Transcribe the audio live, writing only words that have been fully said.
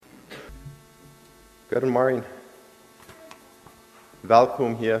Guten Morgen.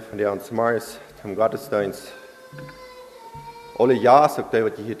 Welkom hier van de ons morgens zum Gottesdienst. Alle ja's, ook die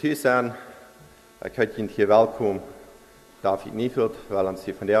wat je hier thuis zijn, ik heet je hier welkom. David Neufeld, weil ons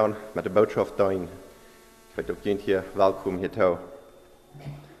hier van de met de boodschap doen. Ik heet ook je hier welkom hier toe.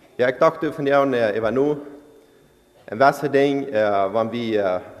 Ja, ik dacht van de even nu. En was het ding, wanneer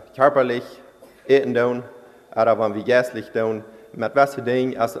we körperlich eten doen, oder wanneer we geestlich doen, met was het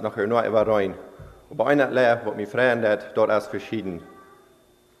ding, als het nog er nog even rein. Op een leer, wat mijn vriend dat, dat is verschieden.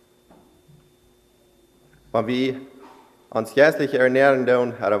 Wanneer we ons geestlich ernähren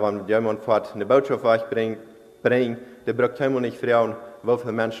doen, oder wanneer we jemand fort eine Botschaft wegbringen, dann braucht jemand nicht fragen, wie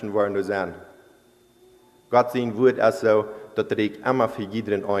viele Menschen wollen da sein. Gott sein Wort ist so, dass er immer für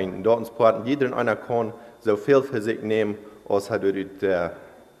jeden ein. Und dort uns Porten, jeden einer kann so viel für sich nehmen, als er das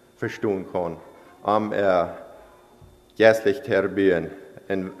verstehen kann. Geistlich zu erbühen.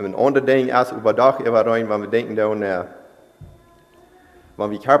 Und ein anderes Ding ist, überdach rein, wenn wir denken,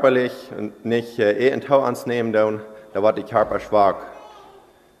 wenn wir körperlich nicht einen Tau annehmen, dann wird der Körper schwach.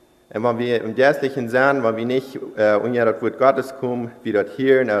 Und wenn wir im Geistlichen sind, wenn wir nicht unter das Wort Gottes kommen, wie das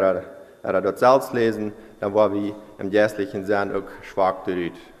hören oder das selbst lesen, dann werden wir im Geistlichen sein auch schwach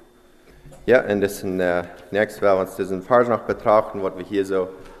durch. Ja, und das nächstes, wenn wir uns diesen Vers noch betrachten, was wir hier so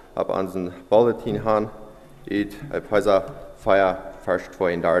auf unseren Bulletin haben, ist auf Feier Vers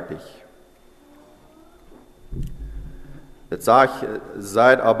 32. Das sagt,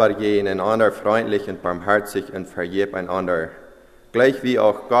 seid aber einander freundlich und barmherzig und vergebt einander, gleich wie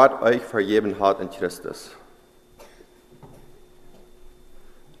auch Gott euch vergeben hat in Christus.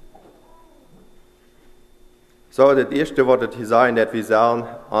 So, das erste, was das hier sagen, dass wir sollen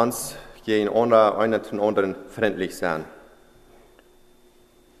uns gegeneinander einer zum anderen freundlich sein.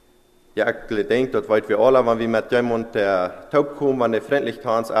 Ja, ich denke, das wollen wir alle, wenn wir mit jemandem taub kommen, wenn der freundlich zu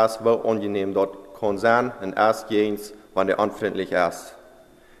uns ist, wie angenehm das kann sein, und erst jens, wenn der unfreundlich ist.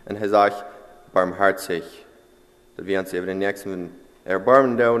 Und er sagt, barmherzig, dass wir uns über den Nächsten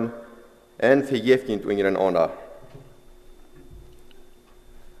erbarmen tun und vergeben untereinander.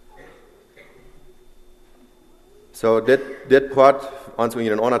 So, das Part, uns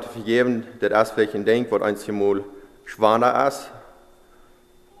untereinander zu vergeben, das ist vielleicht ein Ding, was uns hier mal schwanger ist.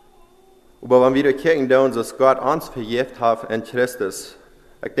 Aber wenn wir die Kirchen tun, dass Gott uns vergeben hat in Christus,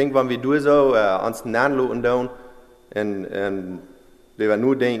 ich denke, wenn wir durch so uns nachlassen tun und wir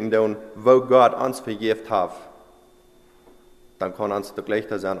nur denken, wo Gott uns vergeben hat, dann kann uns doch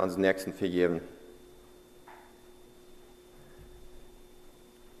leichter sein, uns Nächsten vergeben.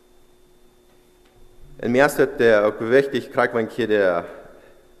 Und mir ist das auch wichtig, gerade wenn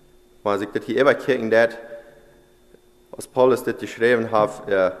sich das hier immer Kirchen hat, als Paulus das geschrieben hat,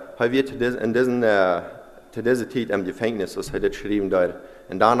 er wird zu dieser Zeit im Gefängnis, als er das geschrieben hat.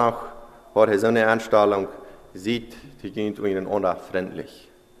 Und danach hat er so eine Einstellung, sieht die Gegend untereinander freundlich.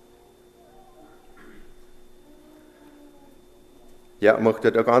 Ja, ich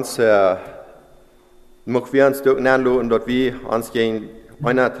möchte das ganz, möchten wir uns doch nachlassen, dass wir uns gegen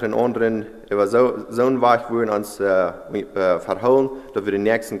einer zu den anderen über so einen Weg wollen uns verholen, dass wir den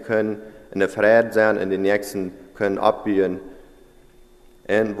Nächsten können in der Freiheit sein, in den Nächsten können abbieten.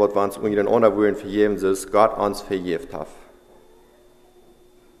 Und was wir uns untereinander wollen vergeben, ist, Gott uns vergeben hat.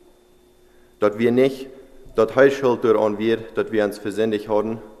 Dass wir nicht, dass heute Schuld daran wird, dass wir uns versündigt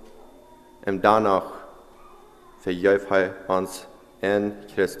haben, und danach vergibt er uns in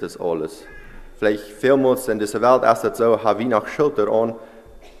Christus alles. Vielleicht vielmals in dieser Welt ist es so, haben wir noch Schuld daran,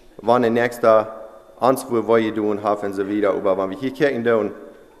 wenn der Nächste uns will tun hat und so weiter. Aber wenn wir hier Kirchen tun,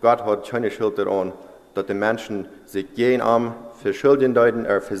 Gott hat keine Schuld daran, dass die Menschen sich gehen für Schulden deuten,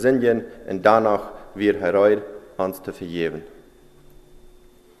 versündigen und danach wird bereit, uns zu vergeben.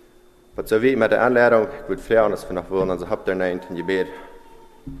 Was so wie mit der Anleitung, ich würde fragen, dass wir noch wollen, also habt ihr ein Gebet.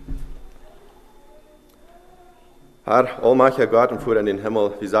 Herr, allmächtiger Gott und Vater in den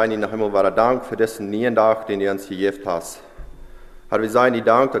Himmel, wir seien Ihnen im Himmel wahrer Dank für diesen neuen Tag, den du uns gegeben hast. Herr, wir seien Ihnen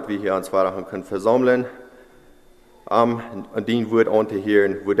Dank, dass wir hier uns wahrer können versammeln, und dein Wort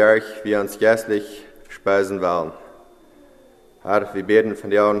anzuhören, wodurch wir uns geistlich speisen wollen. Herr, wir beten von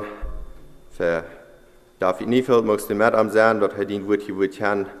dir für David Neufeld, möchtest du mit am sein, dass er dein Wort hier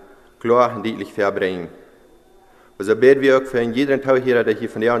kann, klar und deutlich verbringen. Und so beten wir auch für jeden Tauhierer, der hier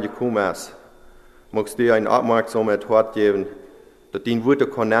von dir gekommen ist. Möchtest du eine Aufmerksamkeit geben, dass dein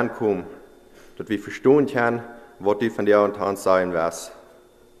Wort kann ankommen, dass wir verstehen können, was du von dir unter uns sagen wirst.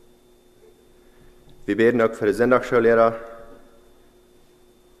 Wir beten auch für die Sonntagsschullehrer.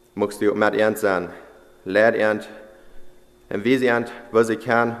 Möchtest du auch mit ihnen sein, lehrt ihnen, und wie sie ihnen, was sie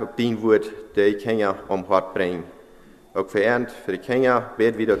können, auf dein Wort, die Kinder Hort bringen. Auch für die Kinder,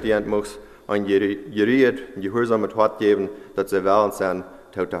 beten wir, dass die ihnen ein gerührt und gehorsames Wort geben, dass sie wollen sein,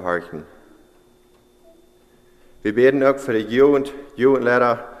 zu horchen. Wir beten auch für die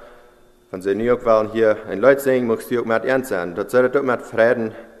Jugendlehrer, wenn sie nu auch wollen hier ein Leut singen, musst du auch mit ernst sein, dass sie das auch mit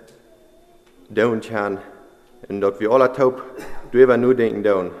Frieden tun können und dass wir alle taub drüber nur denken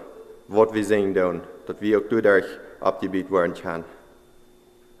tun, was wir singen tun, dass wir auch dadurch abgebiet werden können.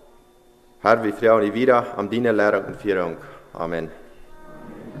 Herr, wir freuen dich wieder an deine Lehrung und Führung. Amen.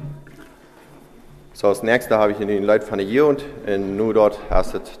 So, als nächstes habe ich den Leute von der Jugend und nur dort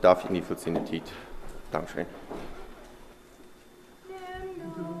darf ich nicht für seine Zeit. Dankeschön.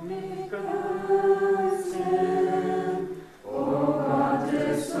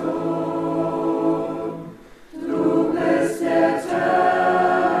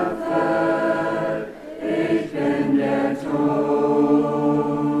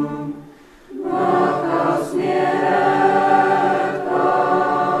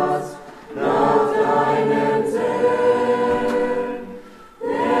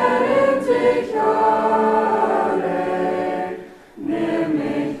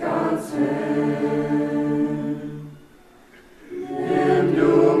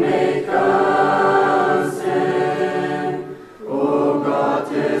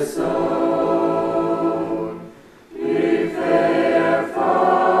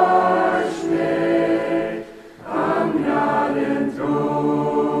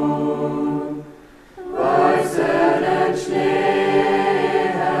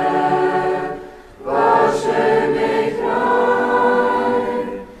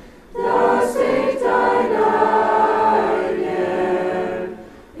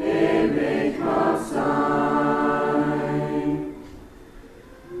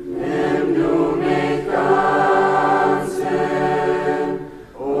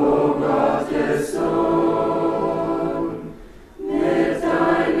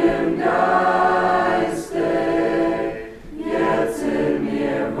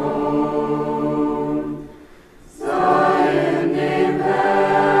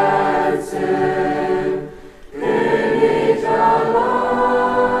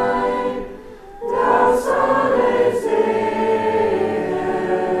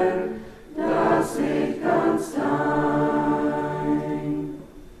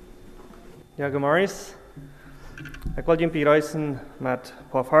 Ja, gemorgens. Ik wil jullie reizen met een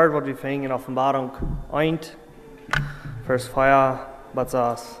paar versen wat we vinden in Offenbarung 1, vers 4 bis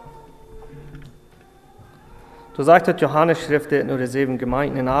 6. Du sagst Johannes Schriften nur die 7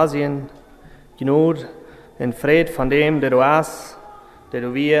 Gemeinden in Asien, Gnade und Fried von dem, der du hast, der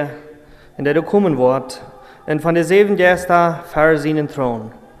du wir, und der du kommen wird, und von den 7 Gästen vor seinen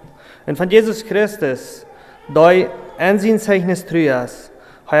Thron. Und von Jesus Christus, der Ansienzeichnis trüas,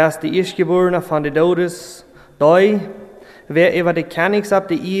 heißt die Erstgeborene von den Todes, der, wer über die Königs ab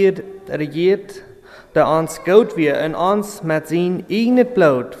der Erde regiert, der uns gut wird und uns mit sein eigenes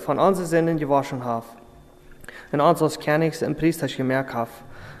Blut von unseren Sünden gewaschen hat. Und uns als Königs und Priesters gemerkt hat.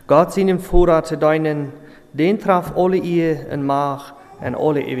 Gott seinen Vorrat zu deinen, den traf alle Ehe und Macht und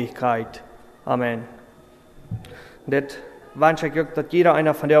alle Ewigkeit. Amen. Das wünsche ich auch, dass jeder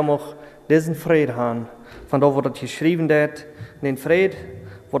einer von dir auch diesen Frieden hat, von da, wo das geschrieben wird, den Frieden,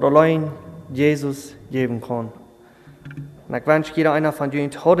 wo allein Jesus geben kann. Und ich wünsche jeder einer von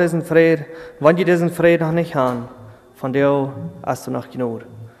euch hat diesen Frieden, wenn ihr diesen Frieden noch nicht habt, von dir hast du noch genug.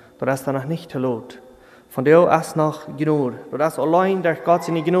 Du hast noch nicht gelohnt. Von dir hast du noch genug. Du hast allein durch Gott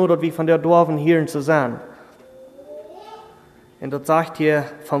seine Gnade, dass wir von dir dürfen hier zu sein. Und dort sagt hier,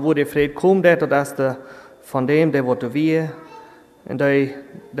 von wo der Frieden kommt, das ist von dem, der wird wir, und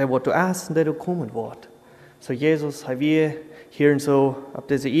der wird du erst und der du kommen wird. So Jesus, haben wir hier so auf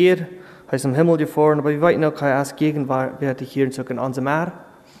dieser Erde, er ist im Himmel gefahren, aber wir wissen auch, er ist gegenwärtig hier in unserem Meer.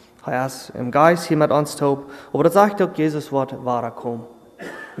 Er ist im Geist hier mit uns taub. Aber das sagt auch, Jesus wird wahrer kommen.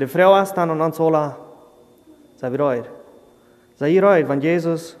 Die Frau ist dann an uns alle, sei bereit. Sei bereit, wenn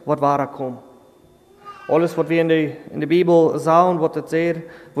Jesus wird wahrer kommen. Alles, was wir in der Bibel sagen, was das sagt,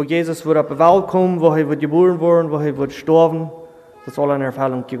 wo Jesus wird auf die Welt kommen, wo er wird geboren werden, wo er wird sterben, das ist alles in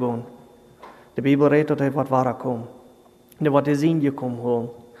Erfüllung gegangen. Die Bibel redet, dass er wird wahrer kommen. Und der wird die Sünde kommen holen.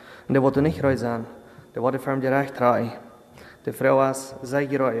 Und der wird nicht rein sein. Der wird für ihn gerecht rein. Die Frau ist sehr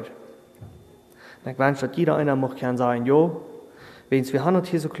gereut. Und ich wünsche, dass jeder einer muss sagen, ja, wenn es wir haben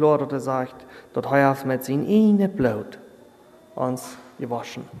hier so klar, dass er sagt, dass er mit seinem eigenen Blut uns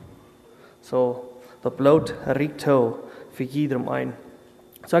gewaschen. So, das Blut riecht auch für jedem ein.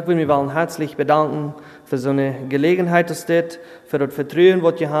 So, ich will mich herzlich bedanken für so eine Gelegenheit, dass das, für das Vertrauen,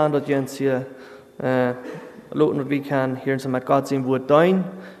 was ihr habt, dass ihr uns hier lassen, dass wir hier so mit Gott sein Wort tun.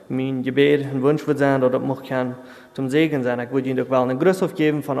 Mein Gebet und Wunsch wird sein, dass das kann zum Segen sein. Ich würde Ihnen doch wel einen Gruß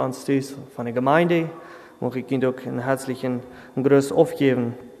aufgeben von uns, von der Gemeinde. Mag ich Ihnen doch einen herzlichen Gruß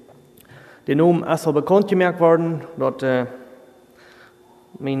aufgeben. Der Name ist al bekannt gemerkt worden, dass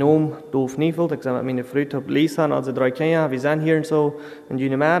mein Name ist Neufeld. Ich sage mit meiner Frau lesen, also 3 Kinder. Wir sind hier und so in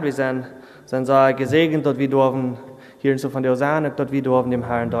Junemat. Wir sind sehr gesegnet, dass wir dürfen hier und so von der sein, dass wir dürfen dem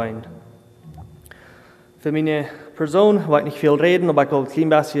Herrn dienen. Für meine Person will ich nicht viel reden, aber ich will ein klein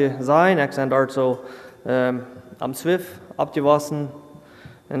bisschen sein. Ich bin dort so am Zwift abgewaschen.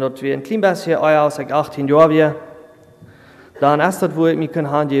 Und dort wir ein klein bisschen aus 18 Jahren. Dann ist das, wo ich mich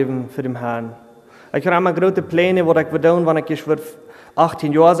handgeben für den Herrn. Ich habe immer große Pläne, was ich will tun, wenn ich für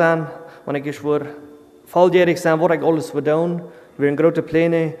 18 Jahre bin, wenn ich für volljährig bin, was ich alles will tun. Wir haben große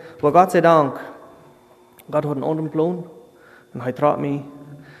Pläne, aber Gott sei Dank, Gott hat einen anderen Plan und er trat mich.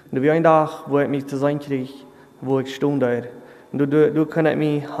 Und da wird ein Tag, wo ich mich zu sein kriege, wo ich stehe da. Und du kannst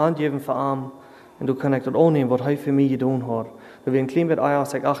mich handgeben für ihn und du kannst das annehmen, was er für mich getan hat. Da wird ein klein bisschen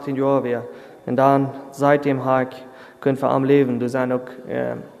als ich 18 Jahre bin. Und dann, seitdem habe ich können für ihn leben. Du sind auch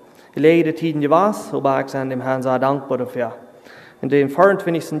gelegen Tiden gewesen, aber ich bin dem Herrn sehr dankbar dafür. Und dem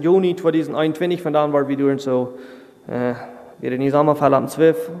 24. Juni 2021, von dann war wir so, wir in die Sommerfall am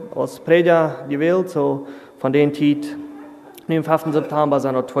 12 als Prediger gewählt, so von den Tid, im 5. September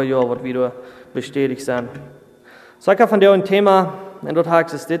sind noch 2 Jahre, was wieder bestätigt sind. So, ich habe von dir ein Thema, und dort habe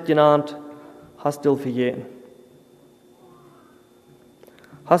ich es dit genannt, hast du vergeten.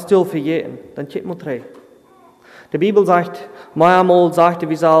 Hast du vergeten, dann check mal 3. Die Bibel sagt, manchmal sagt,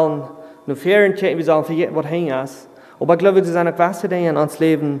 wir sollen nur fairen checken, wir sollen vergeten, was hängt ist. Aber ich glaube, das sind auch gewisse Dinge ans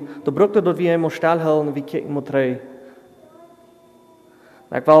Leben, da braucht es, dass wir immer stillhalten und wir kicken mal 3.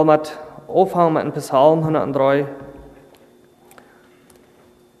 Ich will mit aufhören mit einem Psalm 103.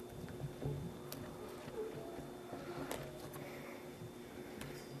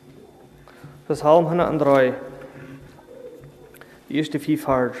 Psalm 103. Die erste 4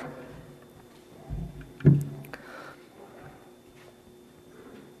 Verse.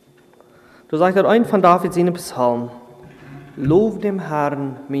 Du sagst dort ein von David seinen Psalm. Lof dem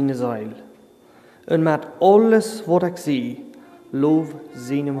Herrn meine Seele. Und mit alles, was ich sehe, lof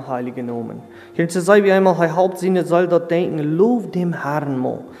seinem heiligen Namen. Hier zu sagen, wie einmal halb seine Seele dort denken, lof dem Herrn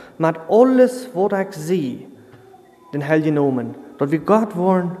mal. Mit alles, was ich sehe, den heiligen Namen. Dort wir Gott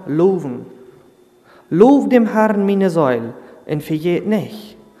wollen loben. Lof dem Herrn meine Seele und vergeht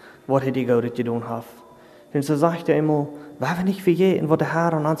nicht, was er die Gott getan hat. Und so sagt er immer, wenn wir nicht vergeten, was der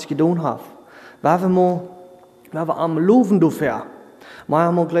Herr an uns getan hat, wenn wir am Loben dafür,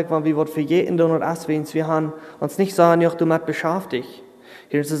 manchmal gleich, wenn wir was vergeten tun und erst wir haben uns nicht sagen, ja, du mit beschäftigt.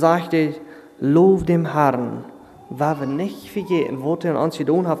 Hier so sagt er, lob dem Herrn, wenn wir nicht vergeten, was er an uns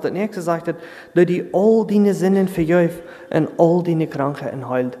getan hat. Das nächste sagt er, dass die all deine Sinnen vergäuft und all deine Krankheiten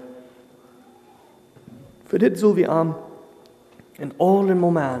heilt. Für das so wie am in allen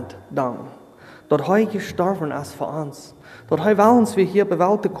Moment danken, dass er gestorben ist für uns, dass er will uns wie hier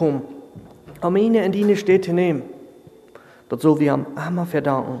bewältigt kommen, am Ende in deine Städte nehmen. Das so wir am einmal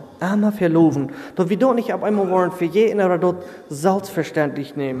verdanken, einmal verloben, dass wir dort nicht ab einmal wollen vergeten oder dort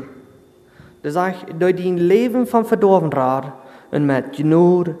selbstverständlich nehmen. Das sage ich, dass dein Leben vom verdorben Rat und mit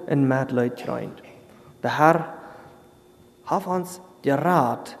Gnade und Mitleid reint. Der Herr hat uns der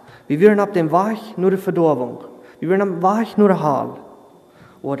Rat. Wir werden ab dem Weg nur die Verdorbung. Wir werden am Weg nur der Heil.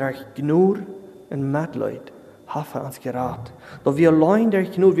 Oder Gnade und Mitleid hat er uns geraten. Doch wir allein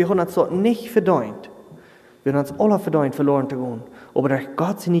durch Gnade, wir haben uns dort nicht verdient. Wir haben uns alle verdient, verloren zu gehen. Aber durch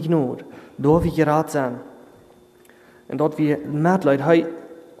Gott seine Gnade, da wir geraten sind. Und dort wir Mitleid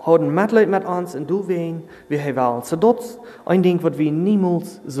haben Mitleid mit uns und du wen, wir wollen. So das ist ein Ding, was wir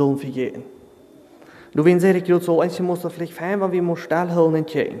niemals sollen vergeten. Du wen sehr ich so, ich muss das vielleicht fern, wenn wir muss stillhalten und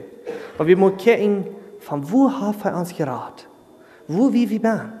checken. Weil wir müssen checken, von wo hat er uns geraten? Wo wir sind.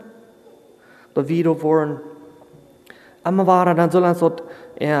 Dass wir da wollen, einmal waren, dann soll uns dort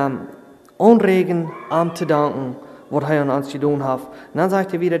anregen, am zu danken, was er an uns getan hat. Und dann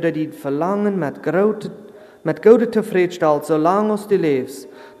sagt er wieder, dass die Verlangen mit guter Zufriedenheit, solange du lebst,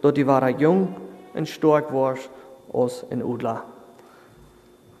 dass die wahre jung und stark warst, als ein Udler.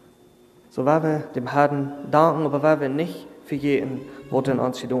 So werden wir dem Herrn danken, aber werden wir nicht vergeten, was er an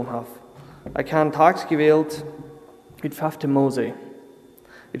uns getan hat. Ich habe einen Tag gewählt mit 5. Mose.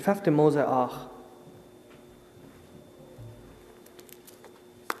 Mit 5. Mose 8.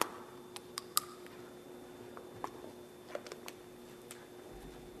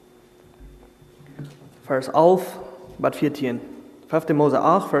 Vers 11, Bad 14. 5. Mose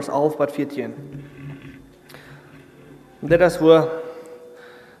 8, Vers 11, Bad 14. Und das ist, wo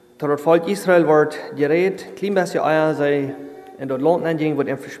das Volk Israel wird geredet, klein bisschen Eier sei in das Land einging, wo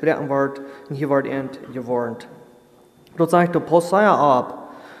ihm versprochen wird, und hier wird ihm gewarnt. Dort sagt er, pass sei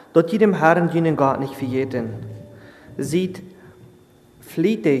ab, dort die dem Herrn jenen Gott nicht verjeten. Sieht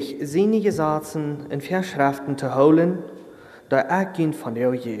flietig seine Gesetze in Verschriften zu holen, da ergehen von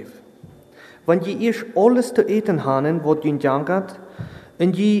der Jev. Wenn je erst alles zu eten haben, was jün jankert,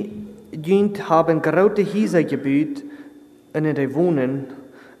 und je haben große Häuser gebaut, in der wohnen,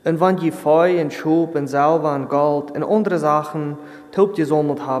 und wenn je Feu und Schub und Silber und Gold und andere Sachen taub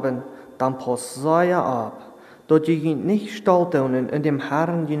gesammelt haben, dann pass sei ab, dort je nicht stolz tun in dem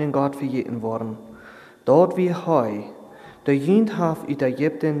Herrn jenen Gott verjeten worden. Dort wie heu, der jünd hat uit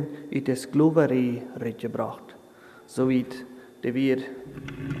Ägypten, uit der Sklaverei gebracht. So weit der wir.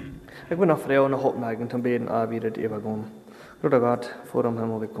 Ich bin noch froh und opneigen zum Beten wieder übergehen. Bruder Gott, vor dem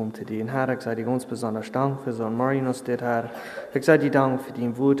Himmel, wir kommen zu dir. Herr, ich sei dir ganz besonders Dank für so ein Marinos, Herr. Ich sei dir Dank für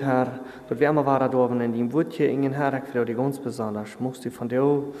dein Wort, Herr. Dort wir immer waren dürfen in dein Wort hier, Herr, ich freue dich ganz besonders. Musst du von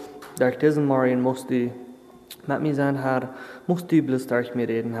dir, durch diesen Marion, musst du mit mir sein, Herr. Musst du bloß durch mir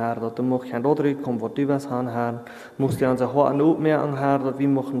reden, Herr. Dort du möchtest an dort kommen, was du was haben, Herr. Musst du unsere Horten aufmerken, Herr, dort wir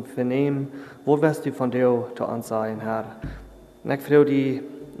möchten vernehmen, wo wirst du von dir zu uns sein, Herr. Und ich freue dich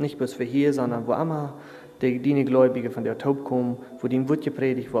nicht bloß für hier, sondern wo immer die Gläubige von der Taub kommen, wo die im Wort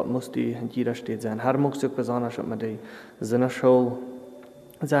gepredigt wird, muss die in jeder Stadt sein. Herr, magst du besonders mit der Sinnerschule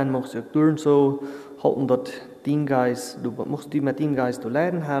sein, magst du durch so halten dort dein Geist, du musst die mit deinem Geist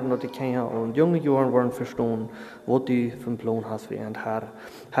leiden, Herr, und die Kinder und junge Jahren wollen verstehen, was du für einen Plan hast für ihn, Herr.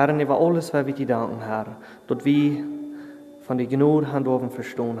 Herr, und über alles, was wir dir danken, Herr, dort wir von der Gnade haben dürfen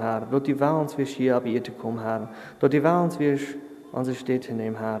verstehen, Herr, dort die wir uns hier ab ihr zu kommen, Herr, dort die wir uns unsere Städte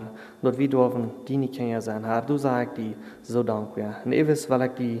nehmen, Herr. Dort wir dürfen deine Kinder sein, Herr. Du sagst die so dankbar. Und ich weiß, weil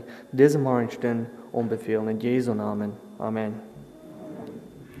ich die diese Morgen stehen befehlen. In Jesu Namen. Amen.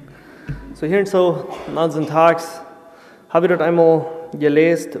 So hier so an unseren Tags habe ich dort einmal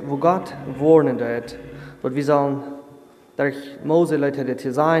gelesen, wo Gott warnen dort. Dort wir sollen durch Mose Leute das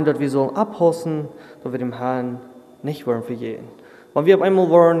hier sein, dort wir sollen abhossen, dort wir dem Herrn nicht wollen verjeten. Wenn wir auf einmal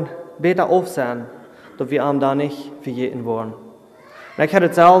wollen, besser aufsehen, dort wir da nicht verjeten wollen. Und ich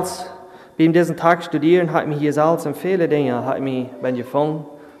hatte selbst bei diesem Tag studieren, hat mich hier selbst in viele Dinge, hat mich beim gefangen,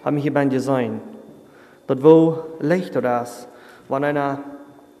 hat mich hier beim gesehen. Dort wo Licht oder ist, wenn einer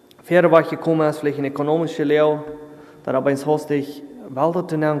Pferdeweich gekommen ist, vielleicht eine ökonomische Lehre, dann aber ins Hostig, weil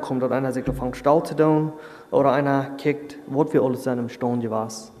dort hineinkommt, dort einer sich anfängt Stall zu tun, oder einer kickt, was wir alles in einem Stunde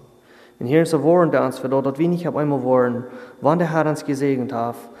was. Und hier ist so Worten, der uns für dort wir nicht auf einmal wollen, wann der Herr uns gesegnet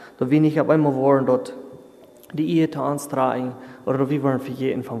hat, dort wir nicht auf einmal wollen, dort die Ehe zu uns tragen, oder wir wollen für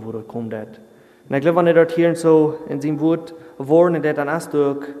jeden von wo das kommt. Und ich glaube, wenn er dort hier so in seinem Wort warnen, der dann erst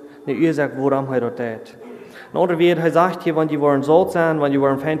durch eine Ursache, woran er dort tät. Und wie er sagt hier, wenn die wollen salt sein, wenn die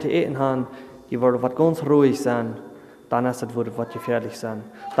wollen fein zu eten haben, die wollen was ganz ruhig sein, dann ist es, wird was gefährlich sein.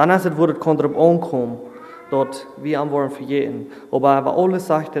 Dann ist es, wird es darauf ankommen, dort wir am wollen für jeden. Aber alles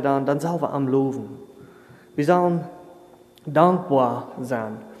sagt er dann sollen wir am loben. Wir sollen dankbar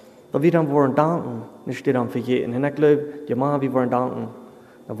sein. Da wir dann wollen danken, nicht steht dann für jeden. Und ich glaube, die Mann, wir wollen danken,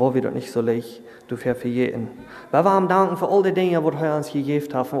 dann wollen wir das nicht so leicht, du für jeden. Weil wir haben danken für all die Dinge, die er uns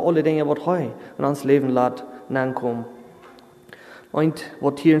gegeben hat, für all die Dinge, die er in uns Leben lässt, ankommen. Und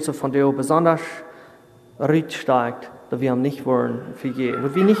was hier so von dir besonders steigt, dass wir nicht wollen für jeden.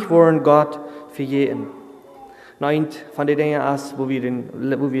 Dass wir nicht wollen Gott für jeden. Nein, von den Dingen aus, wo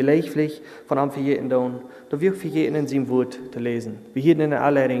wir leichtlich von einem für jeden tun, da wir für jeden in seinem Wort zu lesen. Wir hier in der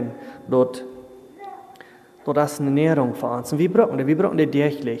Anleitung, dort ist eine Nährung für uns. Und wir brauchen das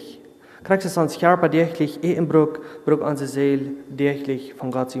täglich. Kriegst es uns Körper täglich, braucht unsere Seele täglich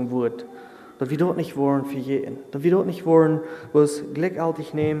von Gott seinem Wort. Dass wir dort nicht wollen für jeden. Dass wir dort nicht wollen, wo es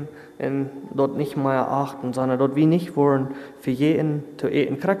gleichzeitig nehmen und dort nicht mehr achten, sondern dort wir nicht wollen für jeden zu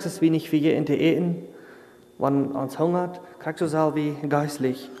eten. Kriegst es wie nicht für jeden zu eten? Wenn uns hungert, kriegst du selber wie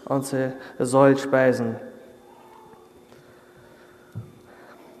geistlich unsere Säule speisen.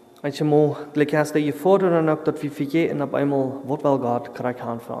 Manchmal gleich hast du gefordert, dass wir für jeden auf einmal, was will Gott, kriegt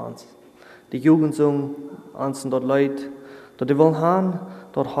haben für uns. Die Jugend sagen, uns dort Leute, dass die wollen haben,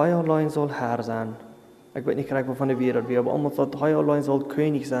 dass heu allein soll Herr sein. Ich weiß nicht, wovon wir reden, aber immer, dass heu allein soll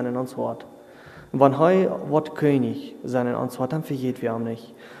König sein in uns Wort. Und wenn heu wird König sein in uns Wort, dann vergeht wir ihm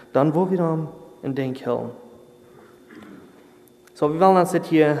nicht. Dann wo wir ihm in den Killen. So, wir wollen uns jetzt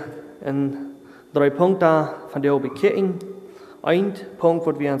hier in 3 Punkte von der bekicken. Ein Punkt,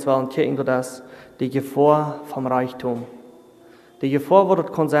 wo wir uns wollen kicken, das ist die Gefahr vom Reichtum. Die Gefahr, wo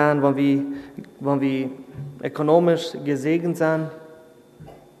das kann sein, wenn wir ökonomisch gesegnet sind.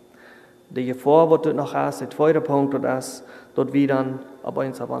 Die Gefahr, wo das noch ist, der zweite Punkt, das ist, dass wir dann auf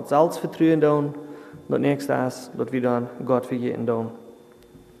uns selbst vertrauen tun. Das nächste ist, dass wir dann Gott für jeden tun.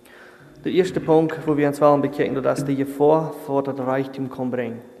 Der erste Punkt, wo wir uns wollen bekennen, das ist die Gefahr, vor das Reichtum kann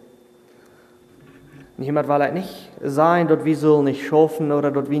bringen. Und jemand will nicht sein, dass wir sollen nicht schaffen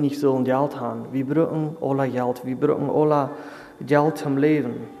oder dass wir nicht sollen Geld haben. Wir brauchen alle Geld, wir brauchen alle Geld zum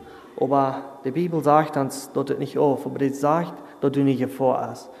Leben. Aber die Bibel sagt uns, dass das nicht auf, aber das sagt, dass du nicht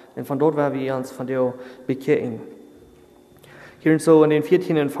Gefahr ist. Und von dort werden wir uns von dir bekennen. Hier und so in den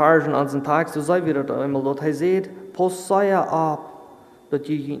 14. Versen an den Tag, so sei wieder einmal, dass er sagt, pass sei ab, dass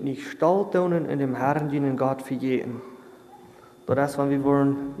ihr nicht stolz tun in dem Herrn, den Gott vergehen. Das ist, wenn wir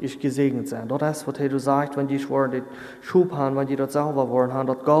wollen, ich gesegnet sein. Das ist, was er sagt, wenn die schwören, die Schub haben, wenn die das selber wollen haben,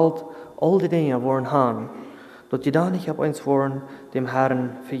 das Gold, all die Dinge wollen haben. Dass die da nicht ab uns wollen, dem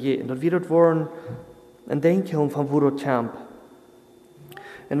Herrn vergehen. Dass wir das wollen, ein Denken von wo das kommt.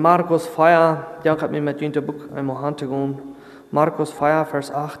 In Markus 4, ja, ich habe mir mit dem Buch einmal handgegangen, Markus 4,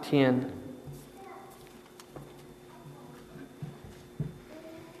 Vers 18.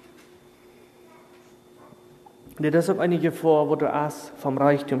 Das ist auch eine Gefahr, wo du hast vom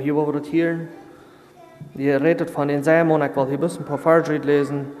Reichtum. Hier, wo wir das hören, die redet von den Sermon, ich will hier ein bisschen ein paar Verse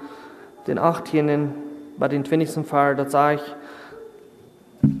lesen, den 18. bei den 20. Vers, das sage ich.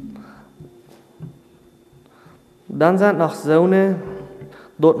 Dann sind nach Sonne,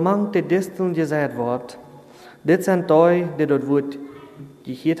 dort mangt die Disteln gesät wird. Das sind die dort wird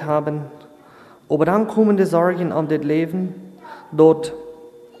gehört haben. Aber dann kommen die Sorgen um das Leben, dort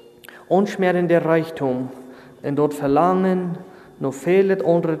unschmerende Reichtum, und dort verlangen noch vieles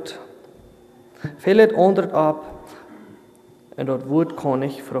anderes ab, und dort wird kann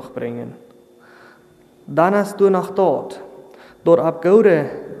ich Frucht bringen. Dann hast du nach dort ab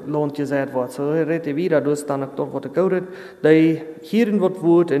Gode lohnt gesät wird. So redet wieder, du hast dann dort wird Gode, die hieren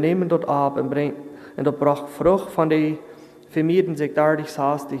wird und nehmen dort ab und bringen, und dort brach Frucht von die vermieden sich dadurch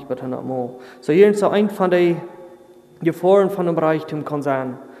hastig bei den Mal. So hier ist so ein von den Gefahren von dem Reichtum kann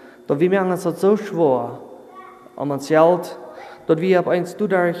sein. Doch wir merken es so schwer, um uns Geld, dass wir ab eins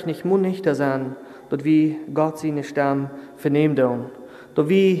dadurch nicht mundig sein, dass wir Gott seine Stimme vernehmen. Dass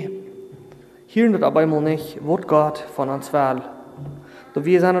wir hören das ab einmal nicht, was Gott von uns will. Dass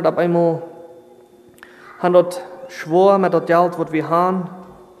wir sind ab einmal, haben das schwer mit das Geld, was wir haben,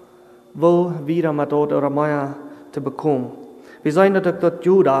 wo wieder mit dort oder mehr zu bekommen. Wir sehen dass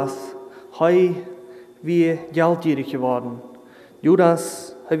Judas, wie geldgierig geworden.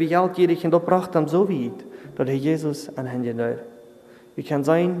 Judas, wie geldgierig und das brachte ihm so weit, dass er Jesus anhängen hat. Wir können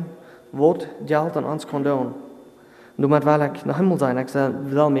sein, was Geld an uns kann tun. Und damit will ich nach Himmel sein. Ich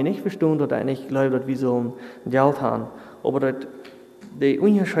will mir nicht verstehen, dass ich nicht glaube, dass wir so Geld haben. Aber dass der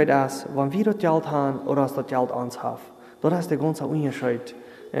Unterschied ist, wenn wir das Geld haben oder dass das Geld uns hat. Das ist der ganze Unterschied.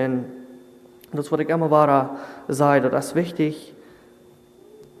 Und das, was ich immer wieder sage, das ist wichtig,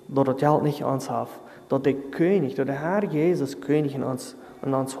 dass das Geld nicht uns hat. Dass der König, dass der Herr Jesus König in uns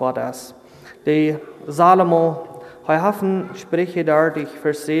hat ist. Der Salomo, er hat Sprüche 30,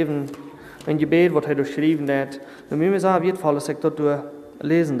 Vers 7, ein Gebet, was er geschrieben hat. Und mir sagen, auf jeden Fall, dass ich das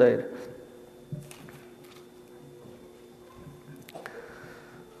lesen werde.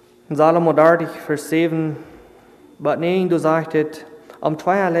 In Salomo 30, Vers 7, aber nein, du sagtest, am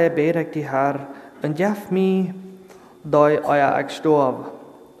zweierlei bete ich die Herr, und gib mir, da euer ich gestorben.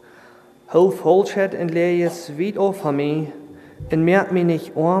 Hilf Holschet und Lees weit auf von mir, und merkt mich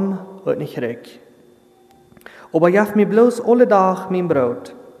nicht arm und nicht reich. Aber gib mir bloß alle Tag mein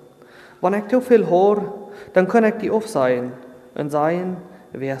Brot. Wenn ich zu viel höre, dann kann ich die aufsehen und sagen,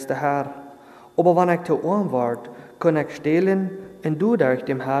 wer ist der Herr. Aber wenn ich zu arm werde, kann ich stehlen und du durch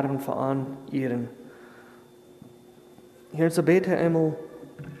dem Herrn verehren. Hier zu beten einmal,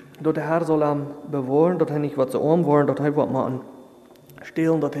 dass der Herr soll ihm bewahren, dass er nicht was zu arm wird, dass er was machen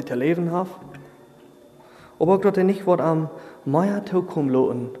stehlen, dass er zu leben hat. Aber auch, dass er nicht was am Meier zukommen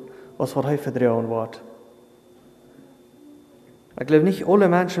lassen, was er verdrehen wird. Ich glaube nicht alle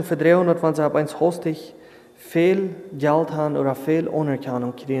Menschen verdrehen, dass wenn sie ab eins hostig viel Geld haben oder viel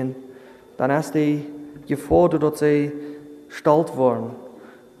Anerkennung kriegen, dann ist die Gefahr, dass sie stolz werden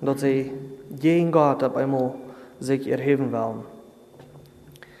und dass sie gegen Gott ab einmal sich erheben wollen.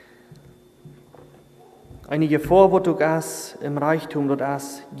 Eine Gefahr, die es im Reichtum, das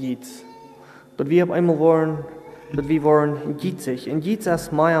es gibt. Dass wir ab einmal wollen, dass wir wollen gitzig. Und Gitz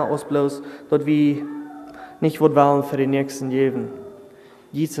ist mehr als bloß, dass wir nicht was wollen für den nächsten Leben.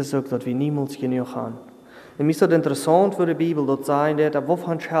 Gitz ist auch, dass wir niemals genug haben. Und mir ist das interessant für die Bibel, dass sein wird,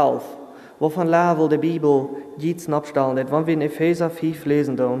 wovon Schelf, wovon Level die Bibel Gitz abstellen wird. Wenn wir in Epheser 5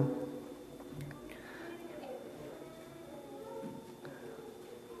 lesen, dann,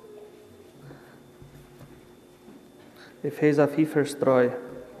 Epheser 4, Vers 3.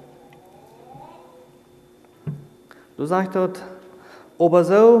 Du sagst dort, aber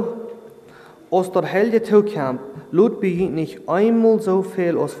so als dort Helge toekwam, lud begint nicht einmal so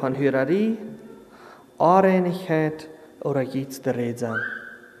viel als von Hürerie, Unreinigkeit oder iets te reden zijn.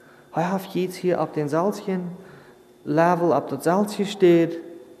 Hij heeft iets hier op den zelfden level, op dat zelfde steed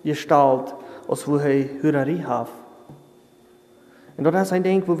gestalt, als wo hij Hürerie heeft. En dat is een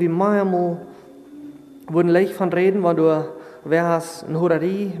ding, wo we manchmal worden leicht van reden, want wer has een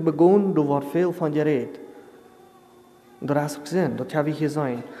Hürerie begonnen, du wordt veel van geredet. Und das hast du gesehen, das habe ich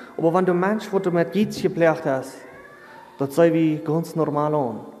gesehen. Aber wenn du Mensch, wo du mit iets geplecht hast, das sei wie ganz normal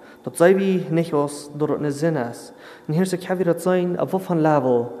an. Das sei wie nicht was, das nicht Sinn ist. Und hier kann ich das sein, auf welchem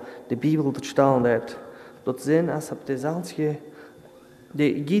Level die Bibel das stellen hat. Das Sinn ist auf derselbe,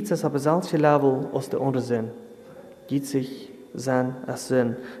 die geht es auf derselbe Level als der andere Sinn. Geht sich Sinn als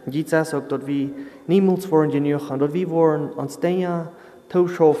Sinn. Und geht es auch, dass wir niemals wollen genügen, dass wir wollen uns Dinge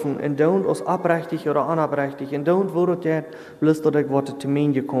toeschaffen en don't als oprechtig oder onoprechtig en don't wordt het bloß dat ik wat te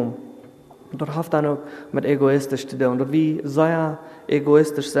meen gekomen. Dat heeft dan ook met egoïstisch te doen. Dat we zeer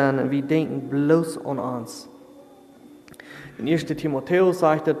egoïstisch zijn en we denken bloß aan ons. In 1. Timotheus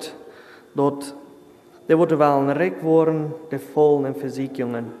zegt het dat er wordt wel een rijk worden, de vol en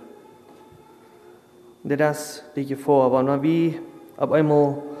Versicherungen. Dat is die gevaar, want we op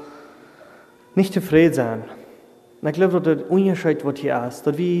eenmaal niet tevreden zijn. En ik geloof dat het onderscheid wat hier is,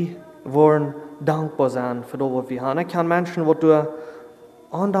 dat we worden dankbaar zijn voor dat wat we hebben. Ik ken mensen wat door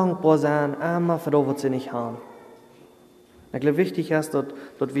ondankbaar zijn, maar voor dat wat ze niet hebben. En ik geloof wichtig is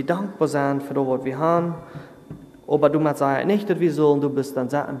dat we dankbaar zijn voor dat wat we hebben. Maar du moet zeggen, niet dat we zullen, du bist dan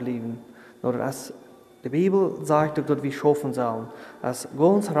zitten blijven. Maar als de Bibel zegt ook dat we schaffen zullen. Het is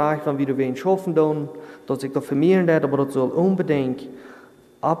ganz reich, wenn wir wen schaffen doen, dat zich dat vermehren wird, aber dat soll unbedingt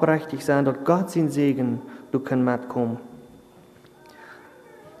oprechtig sein, dass Gott sein Segen du kann mitkommen.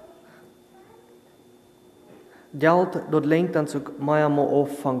 Geld, das lenkt dann zu manchmal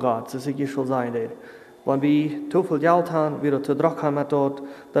auf von Gott, das ist ich schon sagen. Wenn wir zu viel Geld haben, wir zu Druck haben mit dort,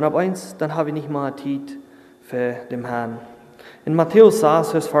 dann dann habe ich nicht mehr Zeit für den Herrn. In Matthäus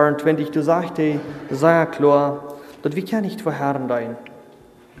 6, Vers 24, du sagst sehr klar, dass wir nicht vor Herren dein.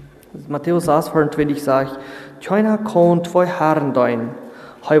 Matthäus 6, 24 sagt, keiner kann zwei Herren dein.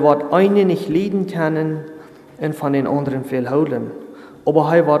 Hij wird einen nicht leiden können und von den anderen viel holen. Aber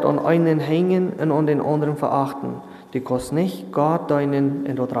hij wird an einen hängen und an den anderen verachten. Die kostet nicht Gott deinen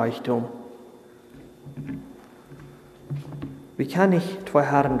in dort Reichtum. Wir können nicht zwei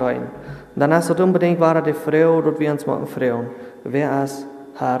Herren dein. Dann ist es unbedingt wahre die Frau, dort wir uns machen Frauen. Wer ist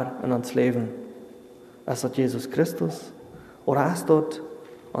Herr in uns Leben? Ist das Jesus Christus? Oder ist das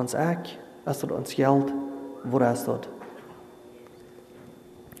uns Eck? Ist das uns Geld? Wo ist das?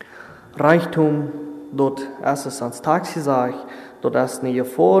 Reichtum, dort ist es ans Tag gesagt, dort ist nicht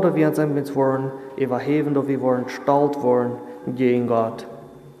vor, dass wir uns einmal wollen, überheben, dass wir wollen, stolz wollen gegen Gott.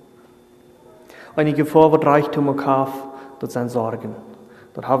 Eine Gefahr, was Reichtum kauft, das sind Sorgen.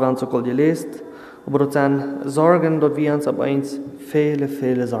 Das haben wir uns auch gelesen, aber das sind Sorgen, dass wir uns ab eins viele,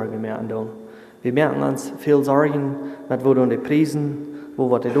 viele Sorgen merken. Wir merken uns viel Sorgen, mit wo die Preisen,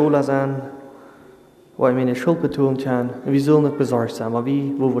 wo die Dollar sind, wo wir eine Schuld betonen können. Und wir sollen nicht besorgt sein, weil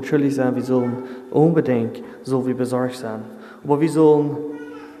wir, wo wir schuldig sind, wir sollen unbedingt so wie besorgt sein. Aber wir sollen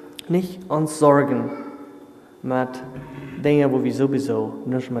nicht uns sorgen mit Dingen, wo wir sowieso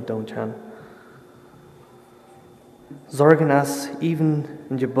nicht mehr tun können. Sorgen ist even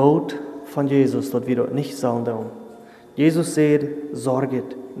ein Gebot von Jesus, dass wir das nicht sollen tun. Jesus sagt,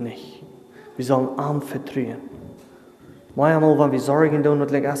 sorget nicht. Wir sollen anvertrauen. Manchmal, wenn wir Sorgen tun,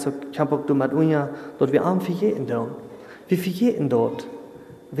 und ich habe auch mit uns, dass wir vergeten tun. Wir vergeten dort,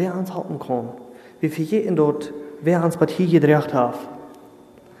 wer uns halten kann. Wir vergeten dort, wer uns was hier gedreht hat.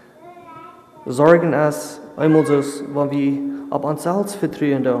 Sorgen ist einmal so, wenn wir auf uns selbst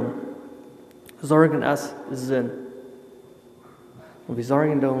vertrauen tun. Sorgen ist Sinn. Und wir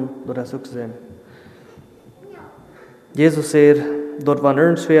Sorgen tun, das ist auch Sinn. Jesus sagt, dort wenn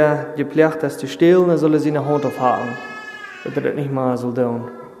irgendwer gepflegt ist zu stehlen, dann soll er seine Hand aufhalten. Dat er het niet meer zal doen.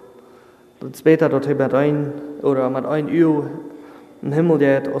 Het is beter dat hij met een uur een Himmel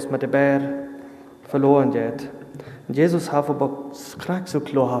gaat, als met de Bär verloren gaat. Und Jesus hat aber krank so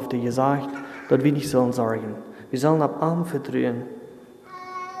klarhaft gesagt, dass wir nicht sollen sorgen. Wir sollen ab Arm vertrauen.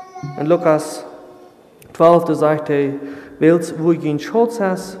 In Lukas 12 da sagt er, wo kein Schutz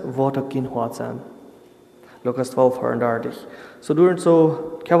ist, wird auch kein Hort sein. Lukas 12, 34. So durch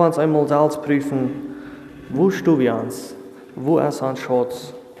so können wir uns einmal selbst prüfen, wo stehen wir uns? Wo ist ein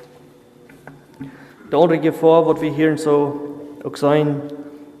Schutz? Der andere Gefahr, was wir hier so auch sehen,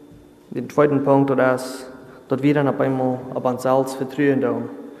 den zweiten Punkt, das ist, dass wir dann auf einmal auf uns selbst vertrauen.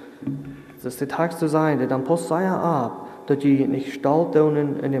 Das ist der Tag zu sein, der dann passt sehr ab, dass die nicht stolz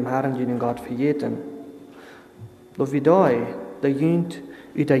tun in dem Herrn, die den Gott verjeten. Doch wie da, der Jünd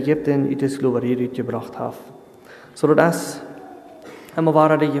uit Ägypten, uit das Sklaverei gebracht hat. So dass das immer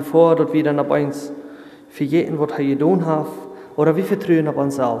war der vor, dass wir dann ab uns verjeten, was er getan hat, oder wir vertrauen auf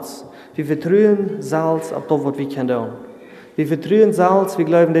uns selbst. Wir vertrauen selbst auf das, was wir können tun. Wir vertrauen selbst, wir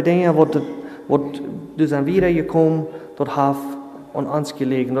glauben die Dinge, was du sind wiedergekommen, das hat an uns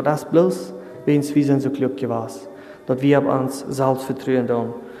gelegen. Und das bloß, wenn wir sind so glücklich gewesen, dass wir auf uns selbst vertrauen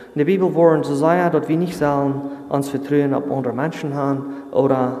tun. In der Bibel worden so sagen, dass wir nicht sollen uns vertrauen auf andere Menschen haben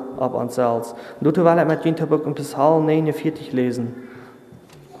oder auf uns selbst. Und dazu will ich mit Jünterbuch im Psalm 49 lesen.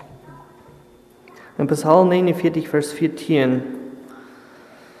 Im Psalm 49, Vers 14.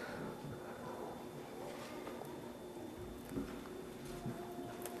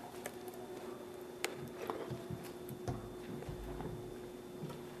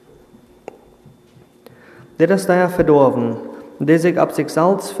 Der ist daher verdorben, der sich ab sich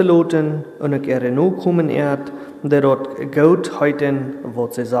selbst verloten und ich nu kommen erd, der dort Gott heuten,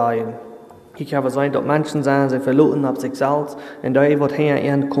 was sie sein. Ich habe gesagt, dass Menschen sagen, sie verloten ab sich selbst, und da wird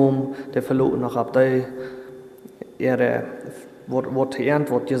her kommen, der verloten noch ab die,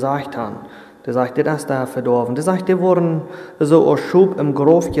 was gesagt haben. Der sagt, der ist da verdorben. Der sagt, die wurden so aus Schub im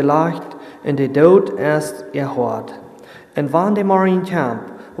Grab gelegt, und der Tod erst erhört. Und wann die Marien kam,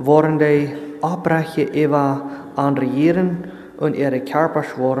 waren die Abbreche Eva anregieren und ihre Körper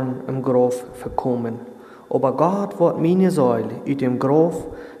waren im Grab verkommen. Aber Gott wird meine Säule aus dem Grab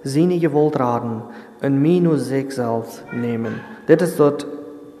seine Gewalt raten und mir sich selbst nehmen. Das ist das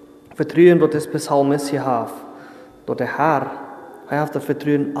Vertrauen, das das Psalmist hier hat. Dass der Herr, er hat das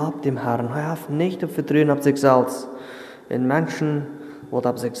Vertrauen ab dem Herrn. Er hat nicht das Vertrauen ab sich selbst. In Menschen, die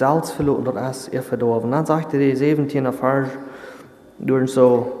ab sich selbst verloren, das ist verdorben. Dann sagt er, 17. Vers, durch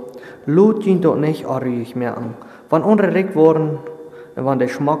so, Lut ihn dort nicht arrig merken. Wann unrecht worden, und wann die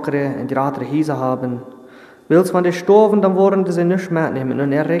Schmackere und die Ratere Hiese haben, willst wann die Stoven, dann wollen sie nicht mehr nehmen,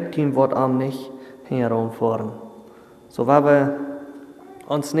 und regt ihn wird am nicht herumfahren. So, weil wir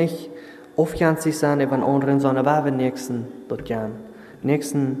uns nicht aufgänzig sein über anderen, sondern weil wir nächsten dort gern.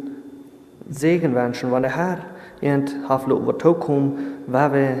 Nächsten Segen wünschen, wenn der Herr und haflo wird kommen,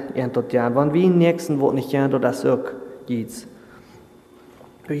 weil wir dort gern. Wenn wir nächsten wird nicht gern, dort das auch geht's.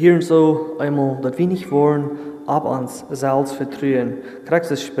 Wir hören so einmal, dass wir nicht wollen, ab uns selbst vertrauen.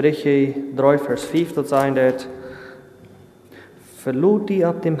 Kriegst das Sprüche 3, Vers 5 dort sein, dass verlot die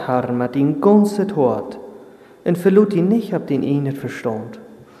ab dem Herrn mit den ganzen Tod und verlot die nicht ab den einen Verstand.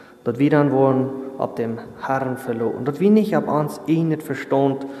 Dass wir dann wollen, ab dem Herrn verloren. Dass wir nicht ab uns einen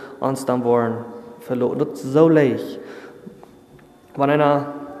Verstand uns dann wollen verloren. Das ist so leicht. Wenn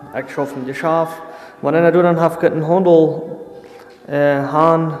einer, ich schaffe ein Schaf, wenn einer dann hat einen Handel,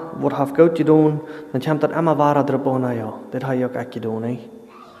 Hahn, was hat Gott getan, dann kommt das immer weiter drauf, na ja, das habe ich auch getan, nicht?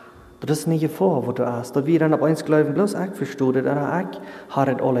 Das ist nicht vor, was du hast. Dass wir dann ab uns glauben, bloß ich verstehe das, oder ich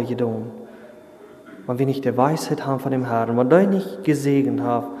habe das alle getan. Wenn wir nicht die Weisheit haben von dem Herrn, wenn du nicht gesegnet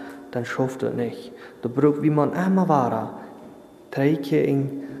hast, dann schafft das nicht. Du brauchst, wie man immer weiter, trägt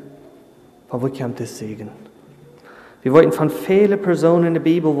von wo kommt das Segen? Wir wollten von vielen Personen in der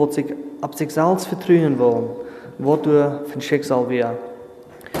Bibel, die sich ab sich selbst vertrauen wollen, was du für ein Schicksal wäre.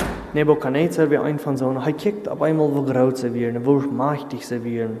 Nebukadnezar wäre ein von so, er kickt auf einmal, wo groß sie wären, wo mächtig sie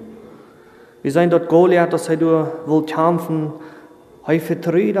wären. Wir sehen dort Goliath, dass er will kämpfen, er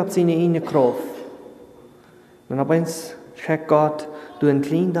vertraut auf seine eigene Kraft. Und auf eins checkt Gott, du einen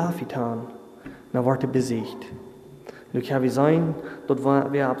kleinen David haben, dann wird er besiegt. Du kann wie sein, dort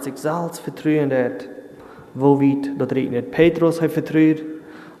wir auf sich selbst vertrauen, wo weit dort regnet. Petrus hat vertraut,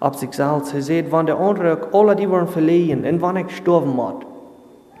 auf sich selbst. Er sieht, wenn der andere, alle die waren verliehen, und wenn ich sterben muss,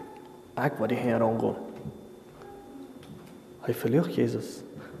 ich werde herangehen. Er verliert Jesus.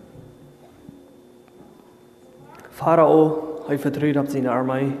 Pharao, er vertraut auf seine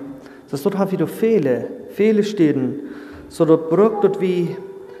Armee. Das dort haben wir viele Städten, so dort braucht, dass wir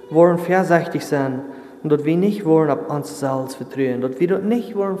wollen vorsichtig sein und dass wir nicht wollen auf uns selbst vertrauen, dass wir dort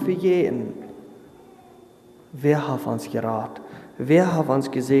nicht wollen für jeden. Wer hat uns geraten? Wer hat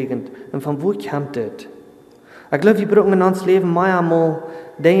uns gesegnet? Und von wo kommt das? Ich glaube, wir brauchen in unserem Leben manchmal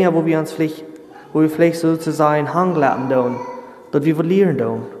Dinge, wo wir vielleicht sozusagen hängen lassen, dass wir lernen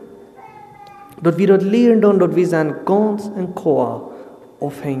tun. Dass wir dort lernen tun, dass wir sind ganz und klar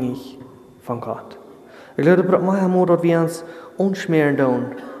abhängig von Gott. Ich glaube, das braucht manchmal, dass wir uns unschmieren tun.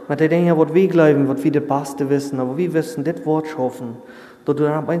 Mit den Dingen, die wir glauben, was wir das Beste wissen, aber wir wissen, das Wort schaffen. Dass du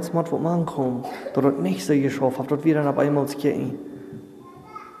dann ab eins mal ankommst, dass du nicht so geschafft hast, dass wir dann ab einmal gehen.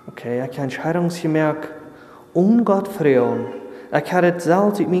 Okay, ich habe ein Scheidungsgemerk, Gott fragen. Ich habe das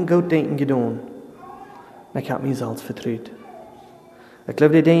selbst mit meinem Gottdenken getan. Und ich habe mich selbst vertraut. Ich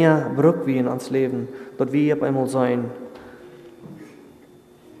glaube, die Dinge brauchen wir in uns Leben, dass wir auf einmal sein,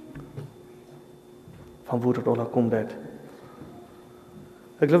 von wo das alles kommt.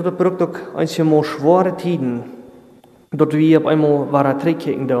 Ich glaube, das braucht auch einmal schwere Zeiten, dass wir auf einmal wahre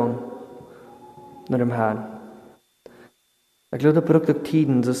Trägheiten tun, nach dem Herrn. Ich glaube, das braucht auch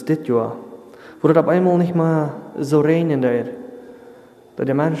Zeiten, das ist das Jahr, wo das auf einmal nicht mehr so regnet, dass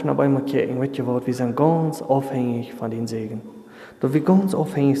die Menschen auf einmal kicken, weißt du was, wir sind ganz abhängig von den Segen. Dass wir ganz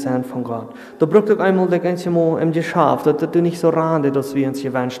abhängig sind von Gott. Da braucht auch einmal das ganze Mal im Geschäft, dass du nicht so randet, dass wir uns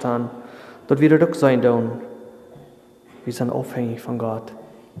gewünscht haben, dass wir das auch sein tun. Wir sind abhängig von Gott.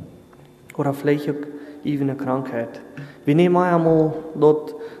 Oder vielleicht auch even eine Krankheit. Wir nehmen einmal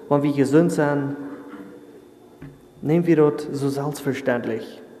dort, wenn wir gesund sind, nehmen wir das so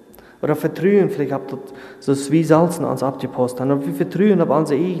selbstverständlich. Oder vertrauen vielleicht auf das, so wie Salzen uns abgepasst haben. Oder wir vertrauen auf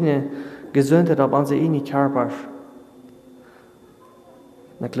unsere eigene Gesundheit, auf unsere eigene Körper.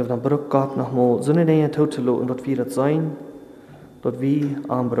 Und ich glaube, dann braucht Gott nochmal so eine Dinge zuzulassen, dass wir das sein, dass wir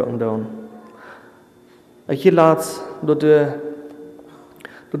anbrauchen tun. Ich lasse, dass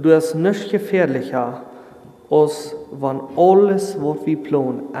du es nicht gefährlicher, als wenn alles, was wir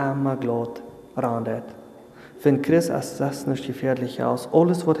planen, einmal glatt randet. Für Christ ist das nicht gefährlicher, als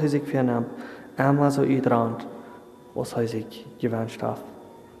alles, was er sich vornimmt, einmal so uitrandet, was er sich gewünscht hat.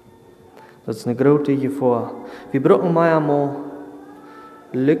 Das ist eine große Gefahr. Wir brauchen einmal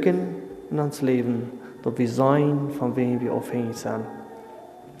Lücken in uns Leben, dass wir sein, von wem wir abhängig sind.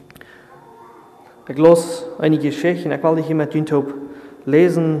 Ich las eine Geschichte, ich will hier mit YouTube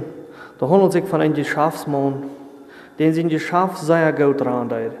lesen. Da handelt sich von einem Geschäftsmann, den sein Geschäft sehr gut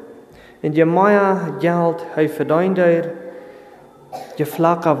randet. Und je mehr Geld er verdient, je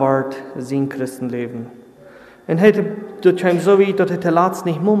flacher wird sein Christenleben. Und das kam so weit, dass er letztens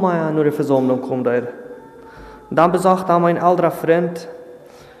nicht mehr nur die Versammlung kommt. Und dann besagt mein älterer Freund,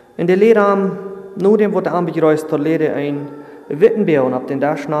 in der Lehre, nur dem wurde angereist, da lehre ein Wittenbeeren ab den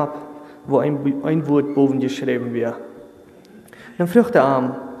Daschnab, wo ein Wort boven geschrieben wird. Dann fragt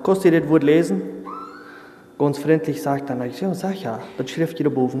er kostet ihr das Wort lesen? Ganz freundlich sagt er, ja, sag ja, das schrift ihr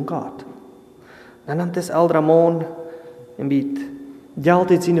boven Gott. Dann nimmt das ältere Mann ein bisschen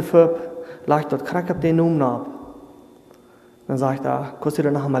Geld in seine Föb, legt dort Krack ab den Namen ab. Dann sagt er, kostet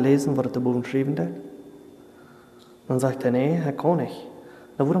ihr noch einmal lesen, was der boven geschrieben hat? Dann sagt er, nee, er kann nicht.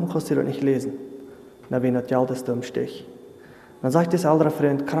 Na, warum kannst du das nicht lesen? Na, wenn das Geld ist im Stich. Dann sagt das ältere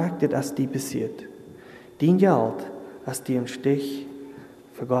Freund, Krack, das ist die passiert. Dein Geld ist die im Stich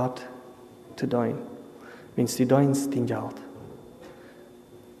für Gott zu dein. Wenn es die deinst, dein Geld.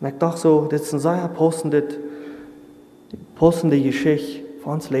 Und ich dachte so, das ist eine sehr passende Geschichte für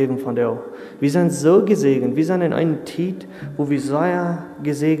uns Leben von dir. Wir sind so gesegnet, wir sind in einer Zeit, wo wir sehr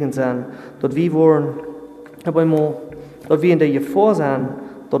gesegnet sind, dass wir wollen, dass wir in der Gefahr sind,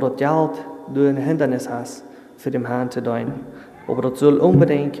 dass das Geld durch ein Hindernis ist, für den Herrn zu dienen. Aber das soll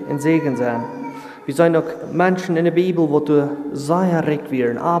unbedingt ein Segen sein. Wir sind auch Menschen in der Bibel, die sehr reich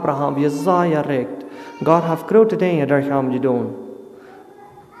werden. Abraham, wir sehr reich. Gott hat große Dinge durch ihn getan.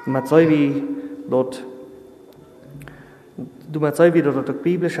 Und so wie das auch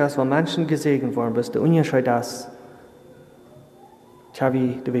biblisch ist, wenn Menschen gesegnet worden bist, der Unterschied ist,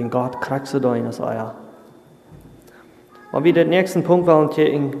 wie Gott kriegt zu tun als euer. Und wir den nächsten Punkt wollen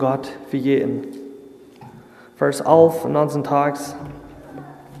in Gott vergeben. Vers 11 in unseren Tags.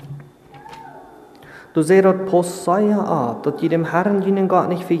 Du seht dort Posseia ab, dass die dem Herrn jenen Gott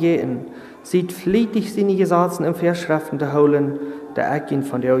nicht vergeben. Sieht flietig seine Gesetzen in Verschriften zu holen, der Ecken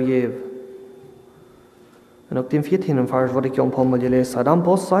von der Jew. Und auf dem 14. Vers, was ich ja ein paar Mal gelesen habe, dann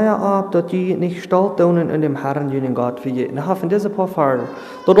Posseia ab, dass die nicht stolz tun in dem Herrn jenen Gott vergeben. Ich habe in diesen paar Versen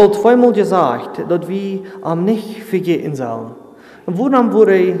dort zweimal gesagt, dass wir am nicht vergeben sollen. Und woran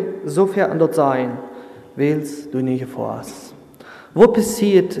wurde so viel an dort sein? Weil du nicht vorhast. Wo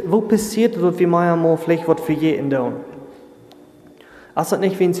passiert, dass wir mal vielleicht was vergeben tun? Ist das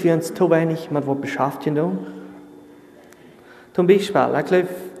nicht, wenn wir uns zu wenig mit was beschäftigen tun? Zum Beispiel, ich glaube,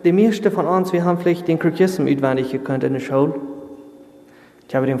 die meisten von uns, wir haben vielleicht den Katechismus auswendig gekannt in der Schule.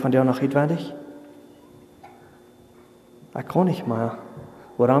 Ich habe den von dir noch auswendig. Ich kann nicht mehr.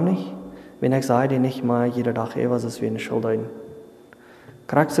 Warum nicht? Wenn ich sage, nicht mehr jeder Tag was ist wie in der Schule.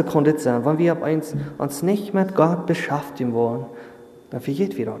 Kraxe kann das sein, wenn wir uns nicht mit Gott beschäftigen wollen, dann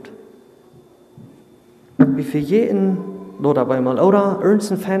vergeht wir dort. Wir vergeten dort dabei mal. Oder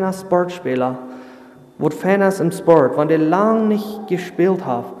irgendein feiner Sportspieler, wo Fan ist im Sport, wenn der lang nicht gespielt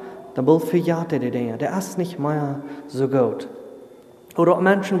hat, dann will verjagt er die Dinge. Der ist nicht mehr so gut. Oder auch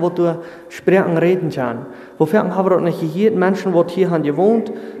Menschen, die durch Sprachen reden können. Wofür haben wir auch nicht gehört, Menschen, die hier haben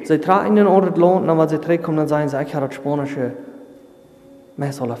gewohnt, sie tragen in den Ort Land, und wenn sie zurückkommen, dann sagen sie, ich habe das Spanische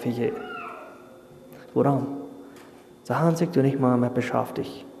mehr soll für je. Warum? Sie haben sich nicht mal mehr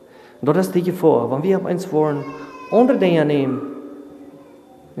beschäftigt. Und das ist die Gefahr, wenn wir auf uns wollen, andere Dinge nehmen,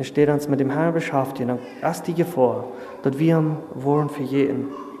 dann steht uns mit dem Herrn beschäftigt, dann ist die Gefahr, dass wir wollen für jeden.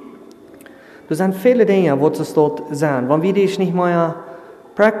 Das sind viele Dinge, die es dort sind. Wenn wir das nicht mehr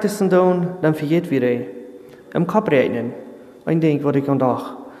practicen tun, dann vergeht wir die. Im Kopf rechnen. Ein Ding, was ich am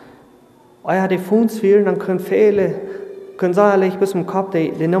Tag. Ich habe die Pfunds viel, dann können viele, sagen, bis im Kopf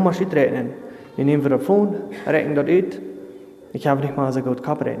die Nummer schütt rechnen. Die nehmen wir das Pfund, rechnen das aus. Ich habe nicht mal so gut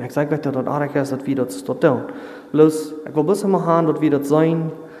Kopf rechnen. Ich sage euch, dass das arg ist, dass wir das dort tun. Bloß, ich will bis immer haben, dass wir das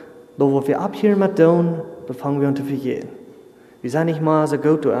sein, da wo wir ab hier mit tun, da fangen wir an zu vergehen. Wir sind nicht mal so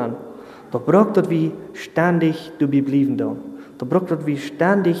gut an. Da braucht das wir ständig dabei bleiben tun. Da braucht das wir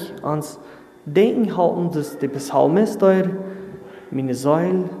ständig ans Denken halten, dass der Psalmist da, meine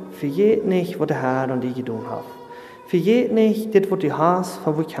Säule, vergeht nicht, was der Herr an die getan hat. Vergeht nicht, das, was du hast,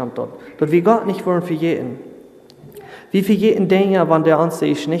 von wo kommt das. Das wir Gott nicht wollen vergeten. Wir vergeten Dinge, wenn der uns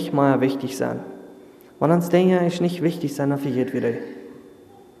nicht mehr wichtig sind. Wenn uns Dinge nicht wichtig sind, dann vergeht wir die.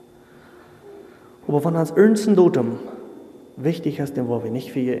 Aber wenn uns ernsten Datum wichtig ist, dann wollen wir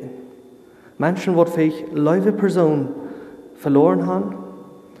nicht vergeten. Menschen, die vielleicht Leute Personen verloren haben,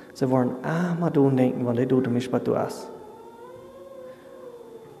 sie wollen einmal daran denken, wenn die Datum ist, was du hast.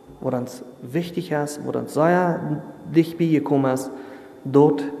 Was uns wichtig ist, was uns sehr dicht beigekommen ist,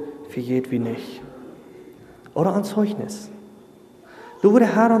 dort vergeht wir nicht. Oder ein Zeugnis. Du, wo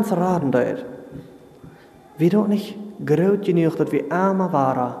der Herr uns raten dort, wir doch nicht groß genug, dass wir einmal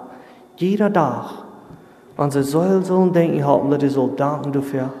waren, jeder Tag, und sie sollen denken haben, dass sie soll danken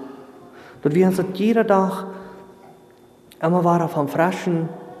dafür. Dass wir uns jeder Tag einmal waren vom frischen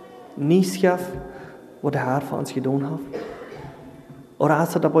Nieschaff, was der Herr für uns getan hat. Oder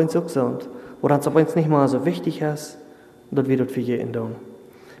ist das bei uns auch so? Oder ist das bei uns nicht mal so wichtig ist, dass wir das für jeden tun?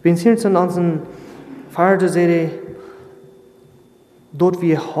 Wir sehen es in unseren Vaterserie, dort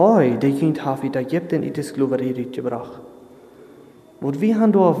wir heute die Kind haben, da gibt es das Glauben gebracht. Wo wir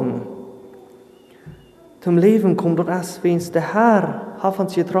haben dürfen, zum Leben kommt, dort ist, wenn der Herr hat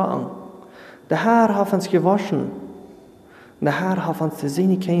uns getragen. Der Herr hat uns gewaschen. Der Herr hat uns die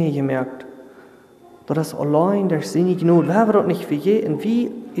Sinne kennengemerkt. Das ist allein der Sinne genug. Wir haben das nicht vergeten, wie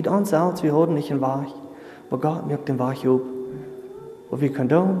in uns selbst, wir haben nicht einen Weg. Aber Gott merkt den Weg auf. Und wir können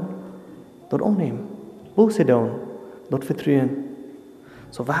tun, dort umnehmen. Wo sie tun, dort vertrauen.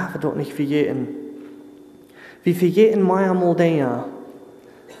 So wir haben das nicht vergeten. Wir vergeten manchmal Dinge.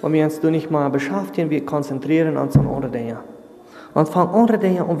 Wenn wir uns nicht mal beschäftigen, wir konzentrieren uns an andere Dinge. Und fangen andere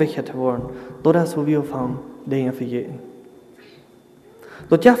Dinge an wichtig zu werden. Das ist, wo wir fangen, Dinge vergeten.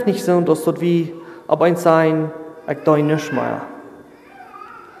 Das darf nicht sein, dass wir ab eins sein, ich tue nicht mehr.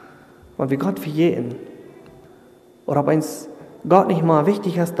 Wenn wir Gott vergeten, oder ab eins Gott nicht mal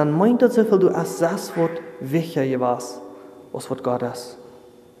wichtig ist, dann meint das so viel, du als das Wort wichtiger warst, als was Gott ist.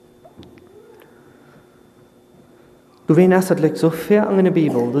 Du weißt, es liegt so viel in der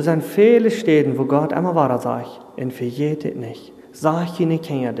Bibel. Du sind viele Stellen, wo Gott immer wahr sagt, und vergeht es nicht. Sag ihnen,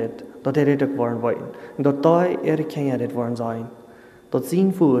 Kinder das, dass ihr das geworden wollen. Und dass da ihre Kinder das worden sein. Dass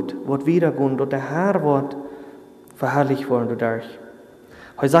sein Wort wird wiedergehen, dass der Herr wird verherrlicht worden dadurch.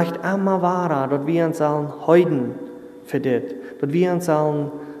 Er sagt immer wahr, dass wir uns sollen heuden für das. Dass wir uns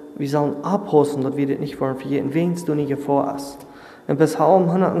sollen abhossen, dass wir das nicht wollen vergeten, wenn es du nicht vor hast. Und bis Psalm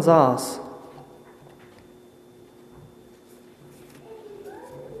 106.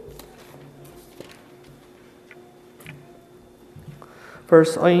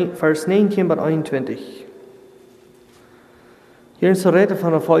 Vers 19 bis 21. Hier ist die Rede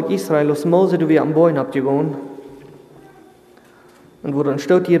von dem Volk Israel, als Mose, du wir am Bäumen abgegangen. Und wo dann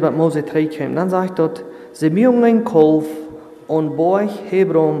steht hier, bei Mose 3 kam, dann sagt dort, sie mögen ein Kolf und Boy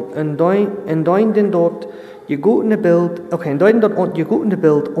Hebron und deuten dort gegotene Bild,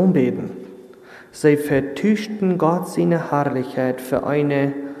 umbeten. Sie vertuschten Gott seine Herrlichkeit für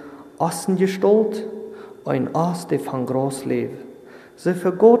eine Ostengestalt, ein Ost, der von groß lebt. Sie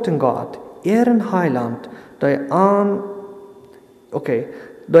vergoten Gott, ihren Heiland, der an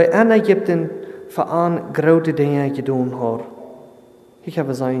Ägypten für an große Dinge getan hat. Ich habe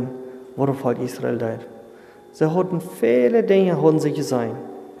gesehen, worauf Volk Israel dort. Sie hatten viele Dinge, haben sie gesehen.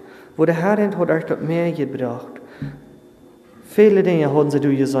 Wo der Herr hat euch dort mehr gebracht. Viele Dinge haben sie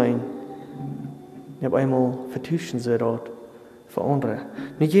gesehen. Und auf einmal vertuschen sie dort für andere.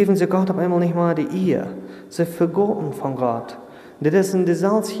 Und geben sie Gott auf einmal nicht mal die Ehe. Sie vergoten von Gott. Das ist in der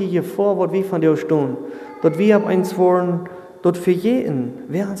Salz hier vor, was wir von dir tun. Dass wir ab eins wollen, dort für jeden,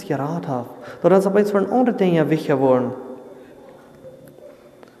 wer uns geraten hat. Dort ist aber jetzt von anderen Dingen wichtig geworden.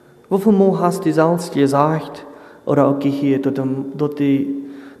 Wieviel Mal hast du selbst gesagt, oder auch gehört, dass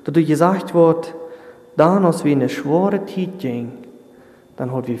du gesagt wird, dann, als wir eine schwere Zeit ging,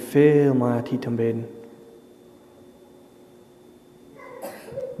 dann hat wir viel mehr Zeit zum Beten.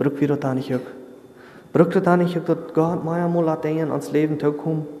 Braucht wir das da nicht auch? Braucht das da nicht auch, dass Gott mehr mal Dinge ans Leben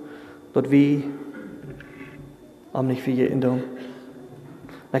zukommen, dass wir am nicht für jeden tun?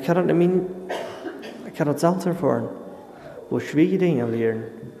 Ich kann das selbst erfahren, wo schwierige Dinge lernen.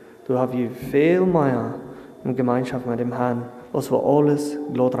 Du hast viel mehr in Gemeinschaft mit dem Herrn, als wir alles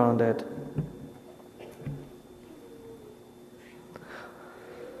Gott dran hat.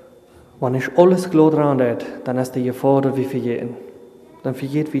 Wenn ich alles Gott dran hat, dann ist die Gefahr, dass wir vergeten. Dann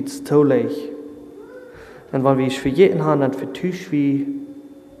vergeht wir es zu leicht. Und wenn wir es vergeten haben, dann vertuscht wir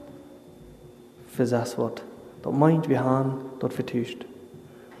versetzt wird. Das meint, wir haben dort vertuscht.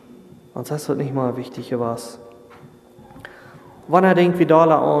 Und das ist nicht mal wichtig was. Wann denkt wir da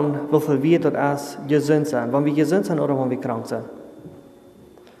an, wie viel wir dort als gesund sind? Wenn wir gesund sind oder wenn wir krank sind?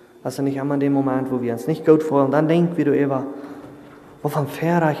 Also nicht einmal in dem Moment, wo wir uns nicht gut fühlen, dann denkt wir über, wovon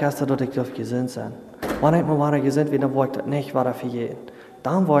verreich ist, dass ich gesund sein. Wann ich mal war gesund, dann wollte ich das nicht, war für jeden.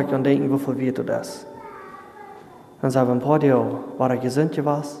 Dann wollte ich dann denken, wie viel wir dort ist. Dann sagen wir ein paar Jahre, war gesund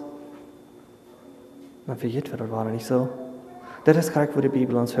gewesen? Dann vergeht wir, das war nicht so. Das ist gerade, wo die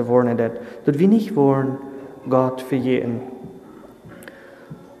Bibel uns verwarnt hat, dass wir nicht wollen, Gott vergeten.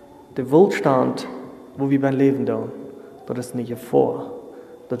 Der Wohlstand, wo wir beim Leben tun, das ist nicht vor,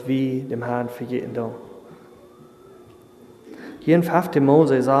 dass wir dem Herrn vergeten tun. Hier in 5.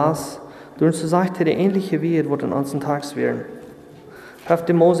 Mose saß, du uns sagte, der ähnliche Wert wird in unseren Tags werden. 5.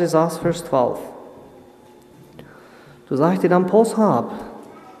 Mose saß, Vers 12. Du sagte, dann pass ab,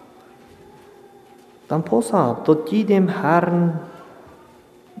 dass die dem Herrn,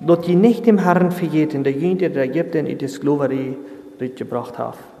 dass die nicht dem Herrn vergeten, der jene, der Ägypten in die Sklaverei gebracht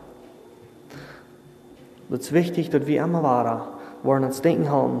hat. Es ist wichtig, dass wir immer wollen uns denken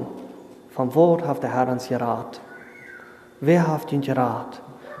haben, vom Wort hat der Herr uns geraten. Wer hat ihn geraten?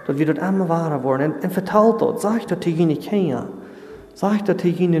 Dass wir dort immer wollen. Und vertelt dort, sagt dort zu jene Kinder, sagt dort zu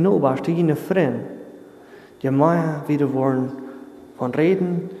jene Nachbarn, zu jene Freunde, die mehr wieder wollen von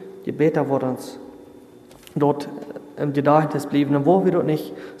reden, die besser wollen uns dort im Gedächtnis bleiben, und wo wir dort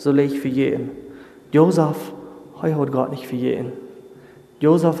nicht so leicht vergehen. Josef, hat Gott nicht vergehen.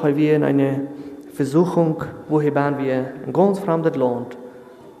 Josef hat wir in eine Versuchung, woher waren wir ein ganz fremdes Land.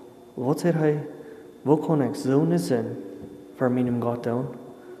 Was sagt er? Wo kann ich so eine Sinn für meinen Gott tun?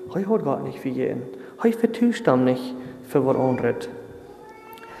 Er hat Gott nicht vergeben. Er vertuscht ihm nicht für was anderes.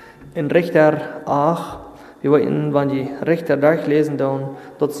 In Richter 8, wir wollten, wenn die Richter durchlesen, dann,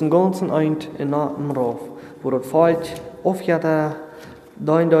 dort ist ein ganzen Eint in Natenrauf, wo dort fällt, aufjätter,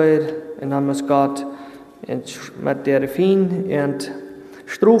 und dann muss Gott mit der Fin und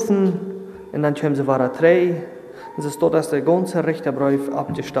Strufen, und dann kommen sie weiter 3. Und es steht, dass der ganze Richterbrief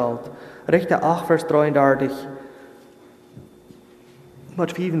abgestellt. Richter 8, Vers 33.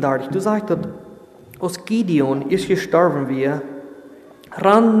 Mit 35. Du sagst, dass aus Gideon ist gestorben wir,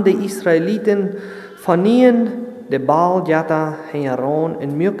 ran die Israeliten von ihnen der Baal Jata heran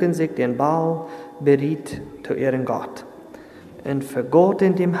und mögen sich den Baal beriet zu ihren Gott. Und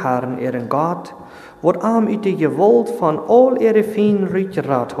vergotten dem Herrn ihren Gott, wat am ut die Gewalt von all ihre Feen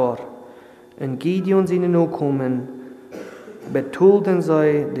rückgerat hat. Und Gideon seine Nachkommen betulden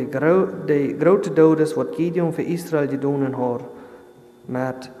sie die große Todes, was Gideon für Israel getan hat,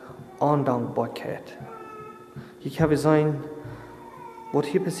 mit Undankbarkeit. Ich habe gesehen, was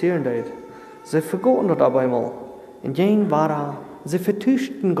hier passieren wird. Sie vergotten das aber einmal. Und jenen war sie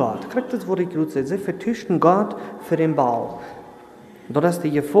vertuschten Gott. Kriegt das, was ich gerade sage? Sie vertuschten Gott für den Baal. Das ist die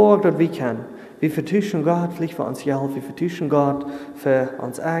Gefahr, dass wir kennen. Wir vertuschen Gott vielleicht für uns Geld, wir vertuschen Gott für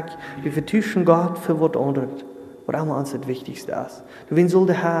uns Eck, wir vertuschen Gott für was anderes, was immer uns das Wichtigste ist. Wen soll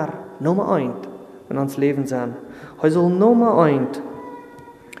der Herr Nummer 1 in uns Leben sein? Er soll Nummer 1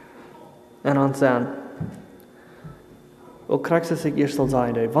 in uns sein. Und kriegst es sich erst soll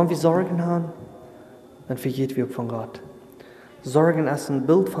sein, wenn wir Sorgen haben, dann vergeht wir auch von Gott. Sorgen ist ein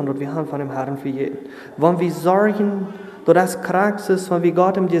Bild von, was wir haben von dem Herrn vergeten. Wenn wir Sorgen, das kriegst es, wenn wir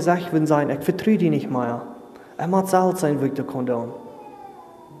Gott ihm dir sagt, wenn sein, ich vertraue dich nicht mehr. Er muss selbst sein Weg zu können.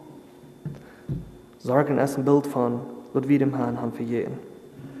 Sorgen ist ein Bild von, was wir dem Herrn haben vergeten.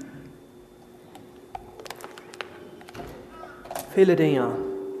 Viele Dinge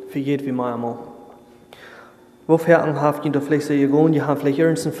vergeht wie manchmal. Wofür habt ihr vielleicht so gegangen, ihr habt vielleicht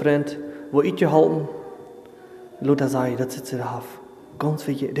irgendeinen Freund, wo ich gehalten, Luther sagt, das sitzt da auf. Ganz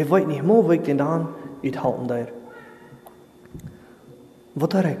vergeht. Der weiß nicht mehr, wo ich den dann halten darf.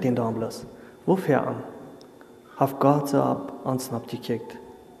 Wat direkt den dan bloß? Wofür an? Hat Gott so ab ans abgekickt.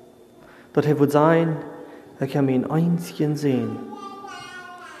 Dat wird sein, ich habe ihn einzigen sehen.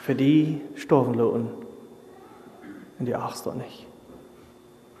 Für die sterben lassen. Und die achtst doch nicht.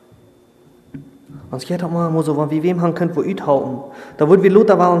 Und es geht auch mal so, wie wem han könnt wo uithalten. Da wird wir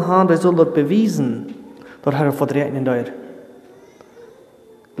Luther wollen haben, der soll das bewiesen. Dort hat verdreht in der.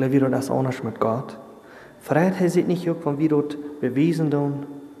 Glaube wir das anders mit Gott. Freiheit hat sich nicht auch, wenn wir dort bewiesen tun.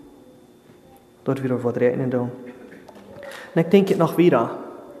 Dort wieder verdreht tun. Und ich denke noch wieder.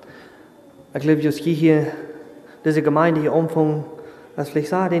 Ich glaube, just hier, diese Gemeinde hier umfangen, als vielleicht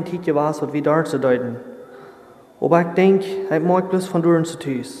sah den Titel was, was wir dort zu deuten. Aber ich denke, ich mag bloß von dort zu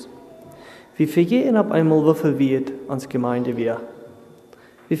tun. Wir vergehen ab einmal, wie viel wird als Gemeinde wir.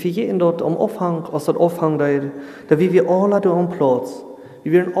 Wir vergehen dort am Aufhang, als das Aufhang da wir alle da am Platz.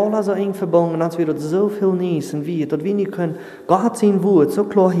 Wir werden alle so eng verbunden, als wir dort so viel nießen wie, dass wir nicht können, Gott sein Wort so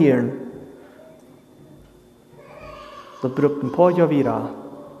klar hören. Das braucht ein paar Jahre wieder.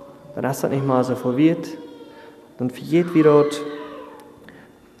 Dann ist das nicht mal so verwirrt. Dann vergeht wir dort.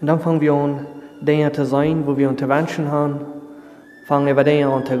 Und dann fangen wir an, Dinge zu sein, wo wir Intervention haben. Fangen wir Dinge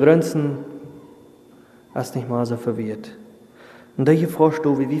an zu grünzen. Das ist nicht mal so verwirrt. Und da fragst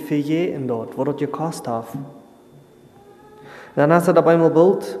du, wie viel jeden dort, was das gekostet hat. Dann hast du dabei mal ein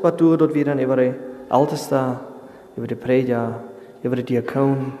Bild, was du dort wieder über die Ältesten, über die Prediger, über die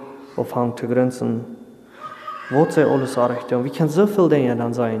Diakon aufhängt zu grünzen. Was sei alles arg? Und wie kann so viele Dinge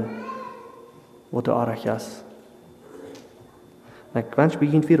dann sein, was du arg ist? Manchmal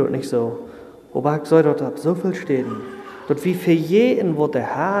beginnt wir dort nicht so. Aber ich soll dort so viel stehen, dass wir für jeden, was der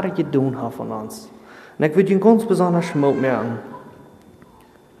Herr getan hat von uns. Und ich würde ihn ganz besonders schmuck merken.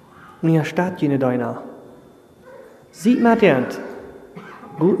 Und hier steht jene deiner. Sieht mit dir,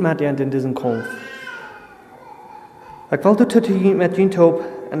 gut mit dir in diesem Kampf. Ich wollte heute mit Ihnen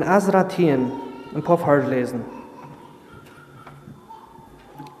in Ezra 10 ein paar Vers lesen.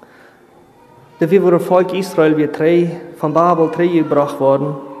 Da wir das Volk Israel wie von Babel gebracht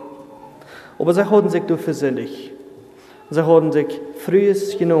worden. Aber sie haben sich dafür versündigt. Sie haben sich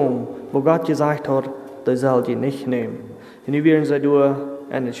frühes genommen, wo Gott gesagt hat, das soll die nicht nehmen. Und nu werden sie durch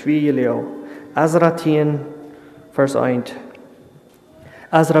eine schwierige Lehre. Ezra 10, Vers 1.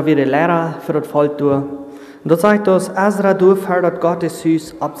 Ezra wird der Lehrer für das Volk durch. Und dort sagt das, Ezra durchfährt Gottes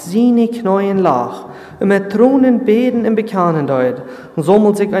Haus ab seine Knien lag und mit Thronen beten im Bekannten dort. Und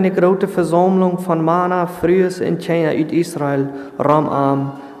sammelt sich eine große Versammlung von Mana, frühes in China, in Israel,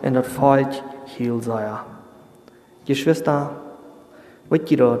 Ramam, in das Volk hielt sei. Geschwister, was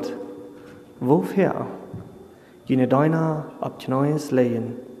geht dort? Wofür? Jene deiner ab Knien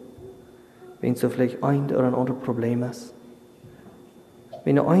legen, wenn so vielleicht ein oder ein anderes Problem ist.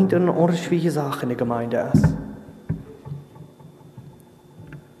 Wenn eine oder eine andere schwierige Sache in der Gemeinde ist.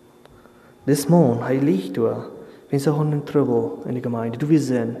 Das Mann, er liegt da, wenn so einen Trouble in der Gemeinde, du wirst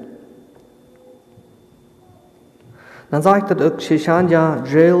sehen. Dann sagt er auch, Sheshanja,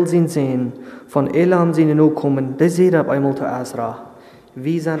 Joel sind sehen, von Elam sind kommen, der seht ab einmal zu Ezra,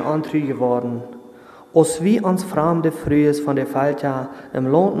 wie sind Antrüge geworden. Als wie uns Fremde frühes von der Falter im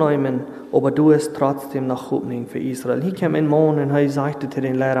Land nehmen, aber du es trotzdem nach Hoffnung für Israel. Hier kam ein Mann und er sagte zu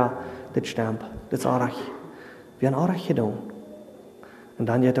den Lehrer, das stimmt, das ist Arach. Wir haben Arach getan. Und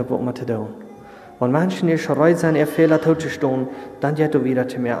dann hat er was mehr zu tun. Wenn Menschen hier schreit sind, ihr Fehler tot zu stehen, dann hat er wieder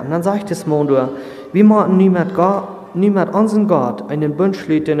zu mir. Und dann sagt das Mann, wir machen niemand unseren Gott einen Bund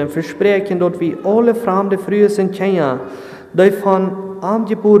schließen und versprechen dort, wie alle Fremde frühes in Kenia, die von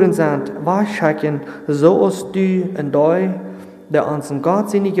angeboren sind, wahrscheinlich so als du und du, der unseren Gott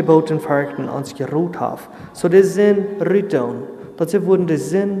seine Gebote folgten, uns geruht hat. So der Sinn rütteln, dass sie wurden der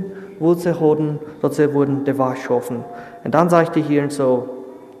Sinn, wo sie hatten, dass sie wurden der Wahrheit schaffen. Und dann sagt er hier so,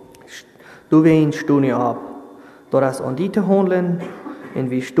 du wehn Stunde ab, da das an die zu handeln,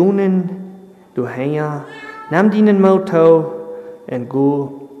 und wie Stunden du hänger, nimm deinen Motto und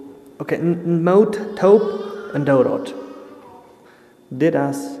go, okay, Mot, taub und dort.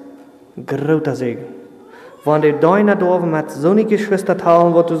 Das ist ein großer Segen. Wenn die deine Dorf mit so eine Geschwister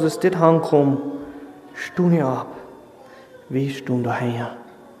teilen, wo du so dit ankommst, Stunde ab. Wie Stunde daher.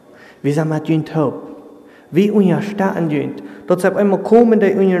 Wie sind mit ihnen taub. Wie unser Staten dient. Dort sind einmal kommen, die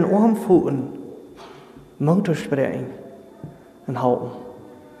in ihren Arm fuhren. Motor sprechen. Und halten.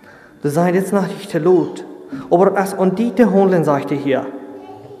 Das sei jetzt noch nicht der Lot. Aber als an die zu handeln, sagt er hier.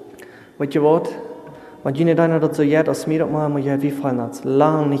 Weißt du was? Wenn jene deiner das so jetzt als mir mal wie fallen uns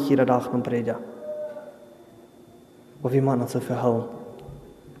lang nicht jeder Tag und Prediger. Aber wir machen uns so verhauen.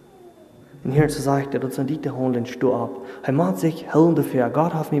 Und hier sagt er, dass an die Hunde steh ab. Er macht sich helfen dafür.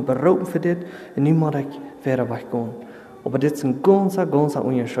 Gott hat mich berufen für das und nun muss ich weiter weggehen. Aber das ist ein ganz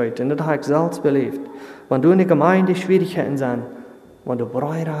Unterschied. Und das habe ich selbst belebt. Wenn du in der Gemeinde Schwierigkeiten sind, wenn du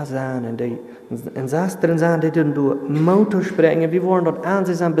Brüder sind und die Schwestern sind, die du Mauto springen, wir wollen dort an,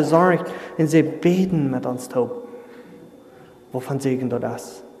 sie sind besorgt und sie beten mit uns taub. Wovon sehen wir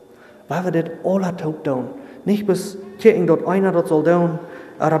das? Weil wir das alle taub tun. Nicht bis kicken dort einer dort soll tun,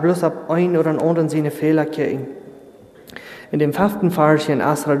 aber bloß ab ein oder anderen seine Fehler kicken. In dem 5. Vers in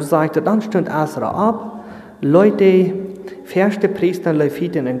Esra, du sagst, dann stund Esra ab, Leute, verste Priester und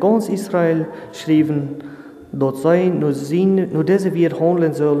Leviten in ganz Israel schrieben, dort sei nur diese wir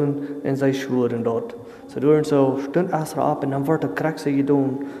handeln sollen, und sie schwören dort. So durch so stund Esra ab und dann wird der Kraxe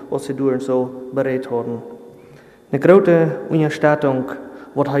getan, was sie durch so bereit haben. Eine große Unterstattung,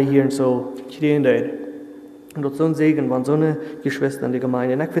 was er hier so kriegen wird. Und das so ein Segen, wenn so eine Geschwister in der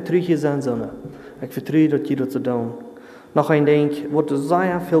Gemeinde, und ich vertraue hier sein Sonne. Ich vertraue, dass jeder zu tun. Noch ein Ding, was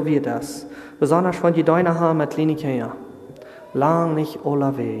sehr viel wird das. Besonders wenn die deine haben mit Kliniken. Lang nicht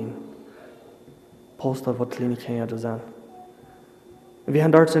alle wehen. Poster, was Kliniken zu sein. Wir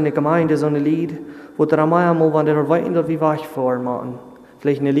haben dort in der Gemeinde so ein Lied, wo der einmal, wenn der weiten, dass wir wach vormachen.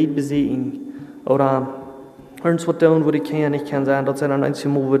 Vielleicht ein Lied besiegen. Oder irgendwas tun, wo die Kinder nicht kennen sein, dass sie dann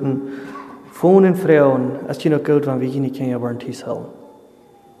einzeln mal würden. Frauen und Frauen, es ist noch gut, wenn wir hier nicht Kinder über den Tisch halten.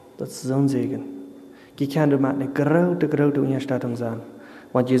 Das ist so ein Segen. Je kan du met een grote ondersteuning zijn.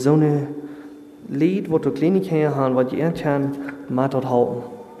 Want je zo'n lied, wat du kleine Kinder haben, wat je in kan, met dat halten.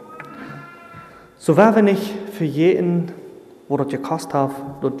 So werden wir nicht für jeden, wo das gekostet hat,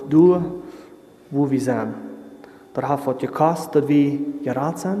 dort du, wo wir sind. Das hat was gekostet, dass wir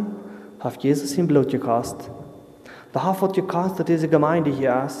gerettet sind, hat Jesus sein Blut gekostet. Das hat was gekostet, dass diese Gemeinde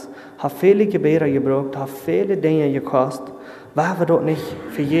hier ist, hat viele Gebete gebraucht, hat viele Dinge gekostet, weil wir dort nicht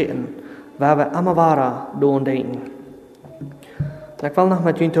für jeden, weil wir immer weiter daran denken. Ich will noch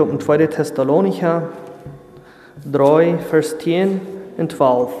mit Ihnen auf 2. Thessalonicher 3, Vers 10 und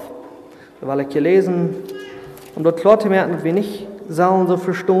 12. Da will ich gelesen, um dort klar zu merken, dass wir nicht sollen so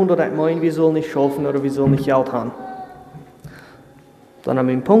verstehen, dass ich meine, wir sollen nicht schaffen oder wir sollen nicht Geld haben. Sondern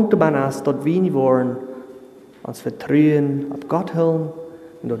mein Punkt dabei ist, dass wir nicht wollen, uns vertrauen auf Gott hören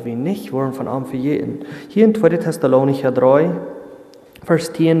und dass wir nicht wollen von ihm für jeden. Hier in 2. Thessalonicher 3,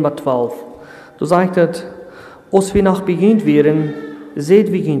 Vers 10 bis 12. Du sagst, als wir noch beginnt wären,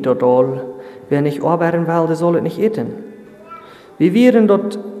 seht wie ging dort all, wer nicht arbeiten will, der soll es nicht essen. Wir hieren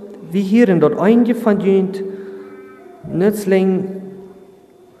dort eingefangen,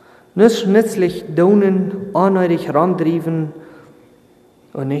 nützlich donen, unnötig randrieven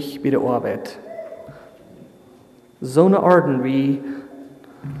und nicht bei der Arbeit. So eine Orden wie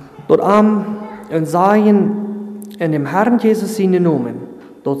dort am und sagen in dem Herrn Jesus seinen Namen,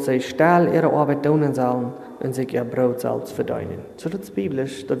 dort sie still ihre Arbeit tun sollen und sich ihr Brot selbst verdienen. So das ist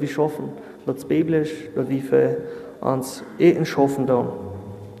biblisch, dass wir schaffen. Das ist biblisch, dass wir für uns Eten schaffen tun.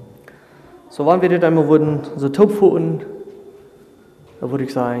 So wenn wir das einmal würden, so topfuhren, dann würde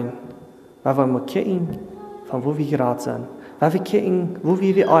ich sagen, weil wir mal kicken, von wo wir gerade sind. Weil wir kicken, wo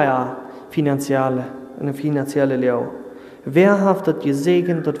wir euer finanzielle Leben. Wer hat das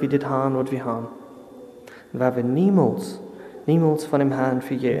gesegnet, dass wir das haben, was wir haben? Und weil wir niemals von dem Herrn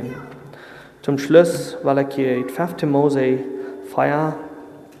vergehen. Zum Schluss, weil ich hier in 5. Mose 4,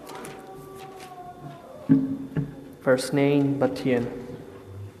 Vers 9 bis 10.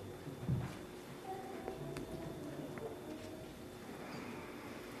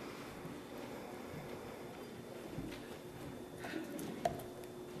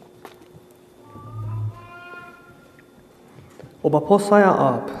 Aber pass ja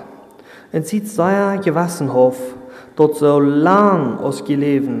ab, und sieht sehr gewassen auf, dort so lang aus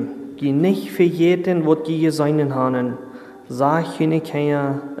geleben, die nicht für jeden, was die seinen haben, sah keine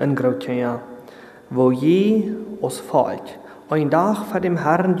Kinder und Großkinder, wo je aus Volk, ein Tag vor dem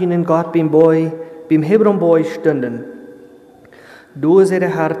Herrn, jenen Gott beim Hebronboi stünden. Du sei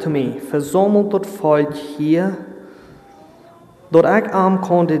der Herr zu mir, versammelt dort Volk hier, dort ich am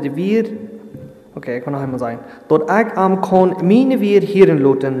konnte wir, okay, ich kann noch einmal sagen, dort ich am kon meine wir hierin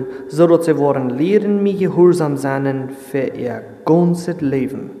luten, so dass sie wollen lehren, mir gehorsam sein für ihr ganzes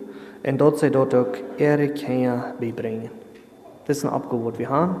Leben. Und dort sie dort auch ihre Kinder beibringen. Das ist ein Abgebot, wir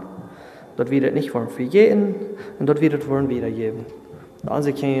haben. Dort wir das nicht wollen für jeden, und dort wir das wollen wiedergeben.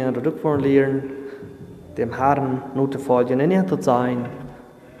 Unsere Kinder dort auch wollen lernen, dem Herrn nur zu folgen, und nicht zu sein,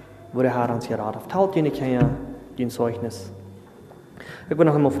 wo der Herr uns gerade aufteilt, die Kinder, die Zeugnis. Ich bin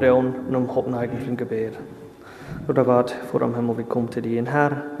noch einmal fragen und um Hoffen für ein Gebet. Oder Gott, vor dem Himmel, wie kommt dir den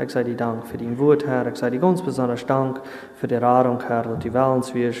Herr? Ich sei dir Dank für dein Wort, Herr. Ich sei dir ganz besonders Dank für die Radung, Herr, dass du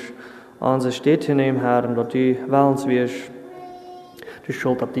willens wirst, unsere Städte nehmen, Herr, und dass du willens wirst, die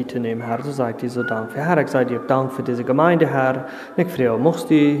Schuld auf dich zu nehmen, Herr. So sage ich dir so Dank. Herr, ich sage dir Dank für diese Gemeinde, Herr. Und ich frage, musst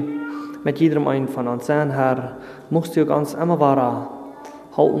du mit jedem einen von uns sein, Herr, musst du ganz immer wahr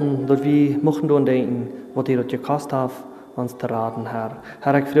halten, dass wir möchten daran denken, was dir dort gekostet hat, uns zu raten, Herr.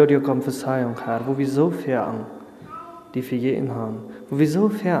 Herr, ich frage dir um Verzeihung, Herr, wo wir so viel an die für jeden haben, wo wir so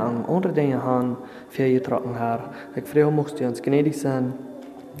viel an andere Dinge haben, für getroffen, Herr. Ich frage, musst du uns gnädig sein,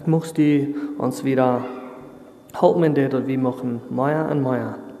 musst du uns wieder halten in dir, dass wir machen mehr und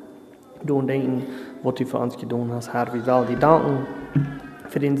mehr daran denken, was du für uns getan hast, Herr. Wir wollen dir danken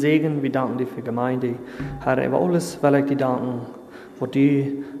für den Segen, wir danken dir für die Gemeinde. Herr, über alles will ich dir danken, was du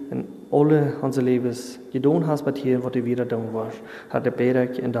in alle unser Lebens getan hast bei dir, was du wieder tun wirst. Herr, der bete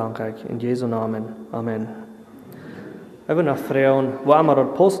ich und danke ich in Jesu Namen. Amen. Ich will noch fragen, wo immer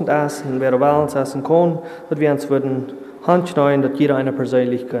dort passend ist und wer bei uns essen kann, dass wir uns würden handschneiden, dass jeder eine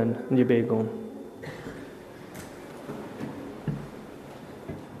persönlich kann in die Gebet gehen.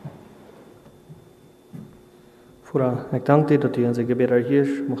 Vater, ich danke dir, dass du unser Gebet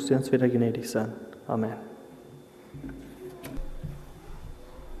erhörst, musst du uns wieder gnädig sein. Amen.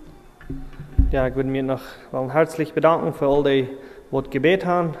 Ja, ich würde mich noch herzlich bedanken für all die, die Gebet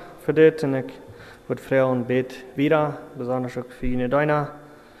haben für das. Und ich würde fragen, bet wieder, besonders auch für Ihnen deiner.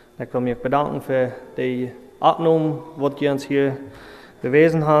 Ich will mich bedanken für die Abnahme, die uns hier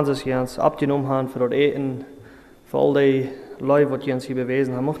bewiesen haben, dass Sie uns abgenommen haben für das Eten, für all die Leute, die uns hier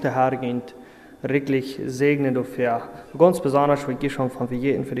bewiesen haben. Möchte der Herr wirklich segnen dafür. Ganz besonders, wie ich schon von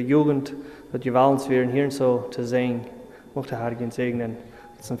jeden für die Jugend, dass die Wahlen werden hier so zu sehen. Möchte der Herr segnen.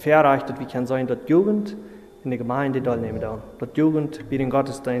 Es ist ein Verrecht, dass wir können sein, dass die Jugend in der Gemeinde teilnehmen kann. Dass die Jugend bei den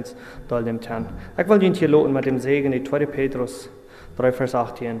Gottesdienst teilnehmen kann. Ich will Ihnen hier loten mit dem Segen in 2. Petrus 3, Vers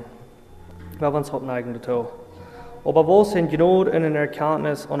 18. Wir uns abneigen dazu. Aber wo sind Gnade in der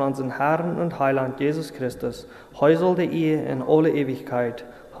Erkenntnis an unseren Herrn und Heiland Jesus Christus, heute sollte ihr in alle Ewigkeit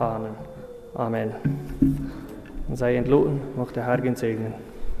haben. Amen. Und sei entloten, macht der Herr segnen.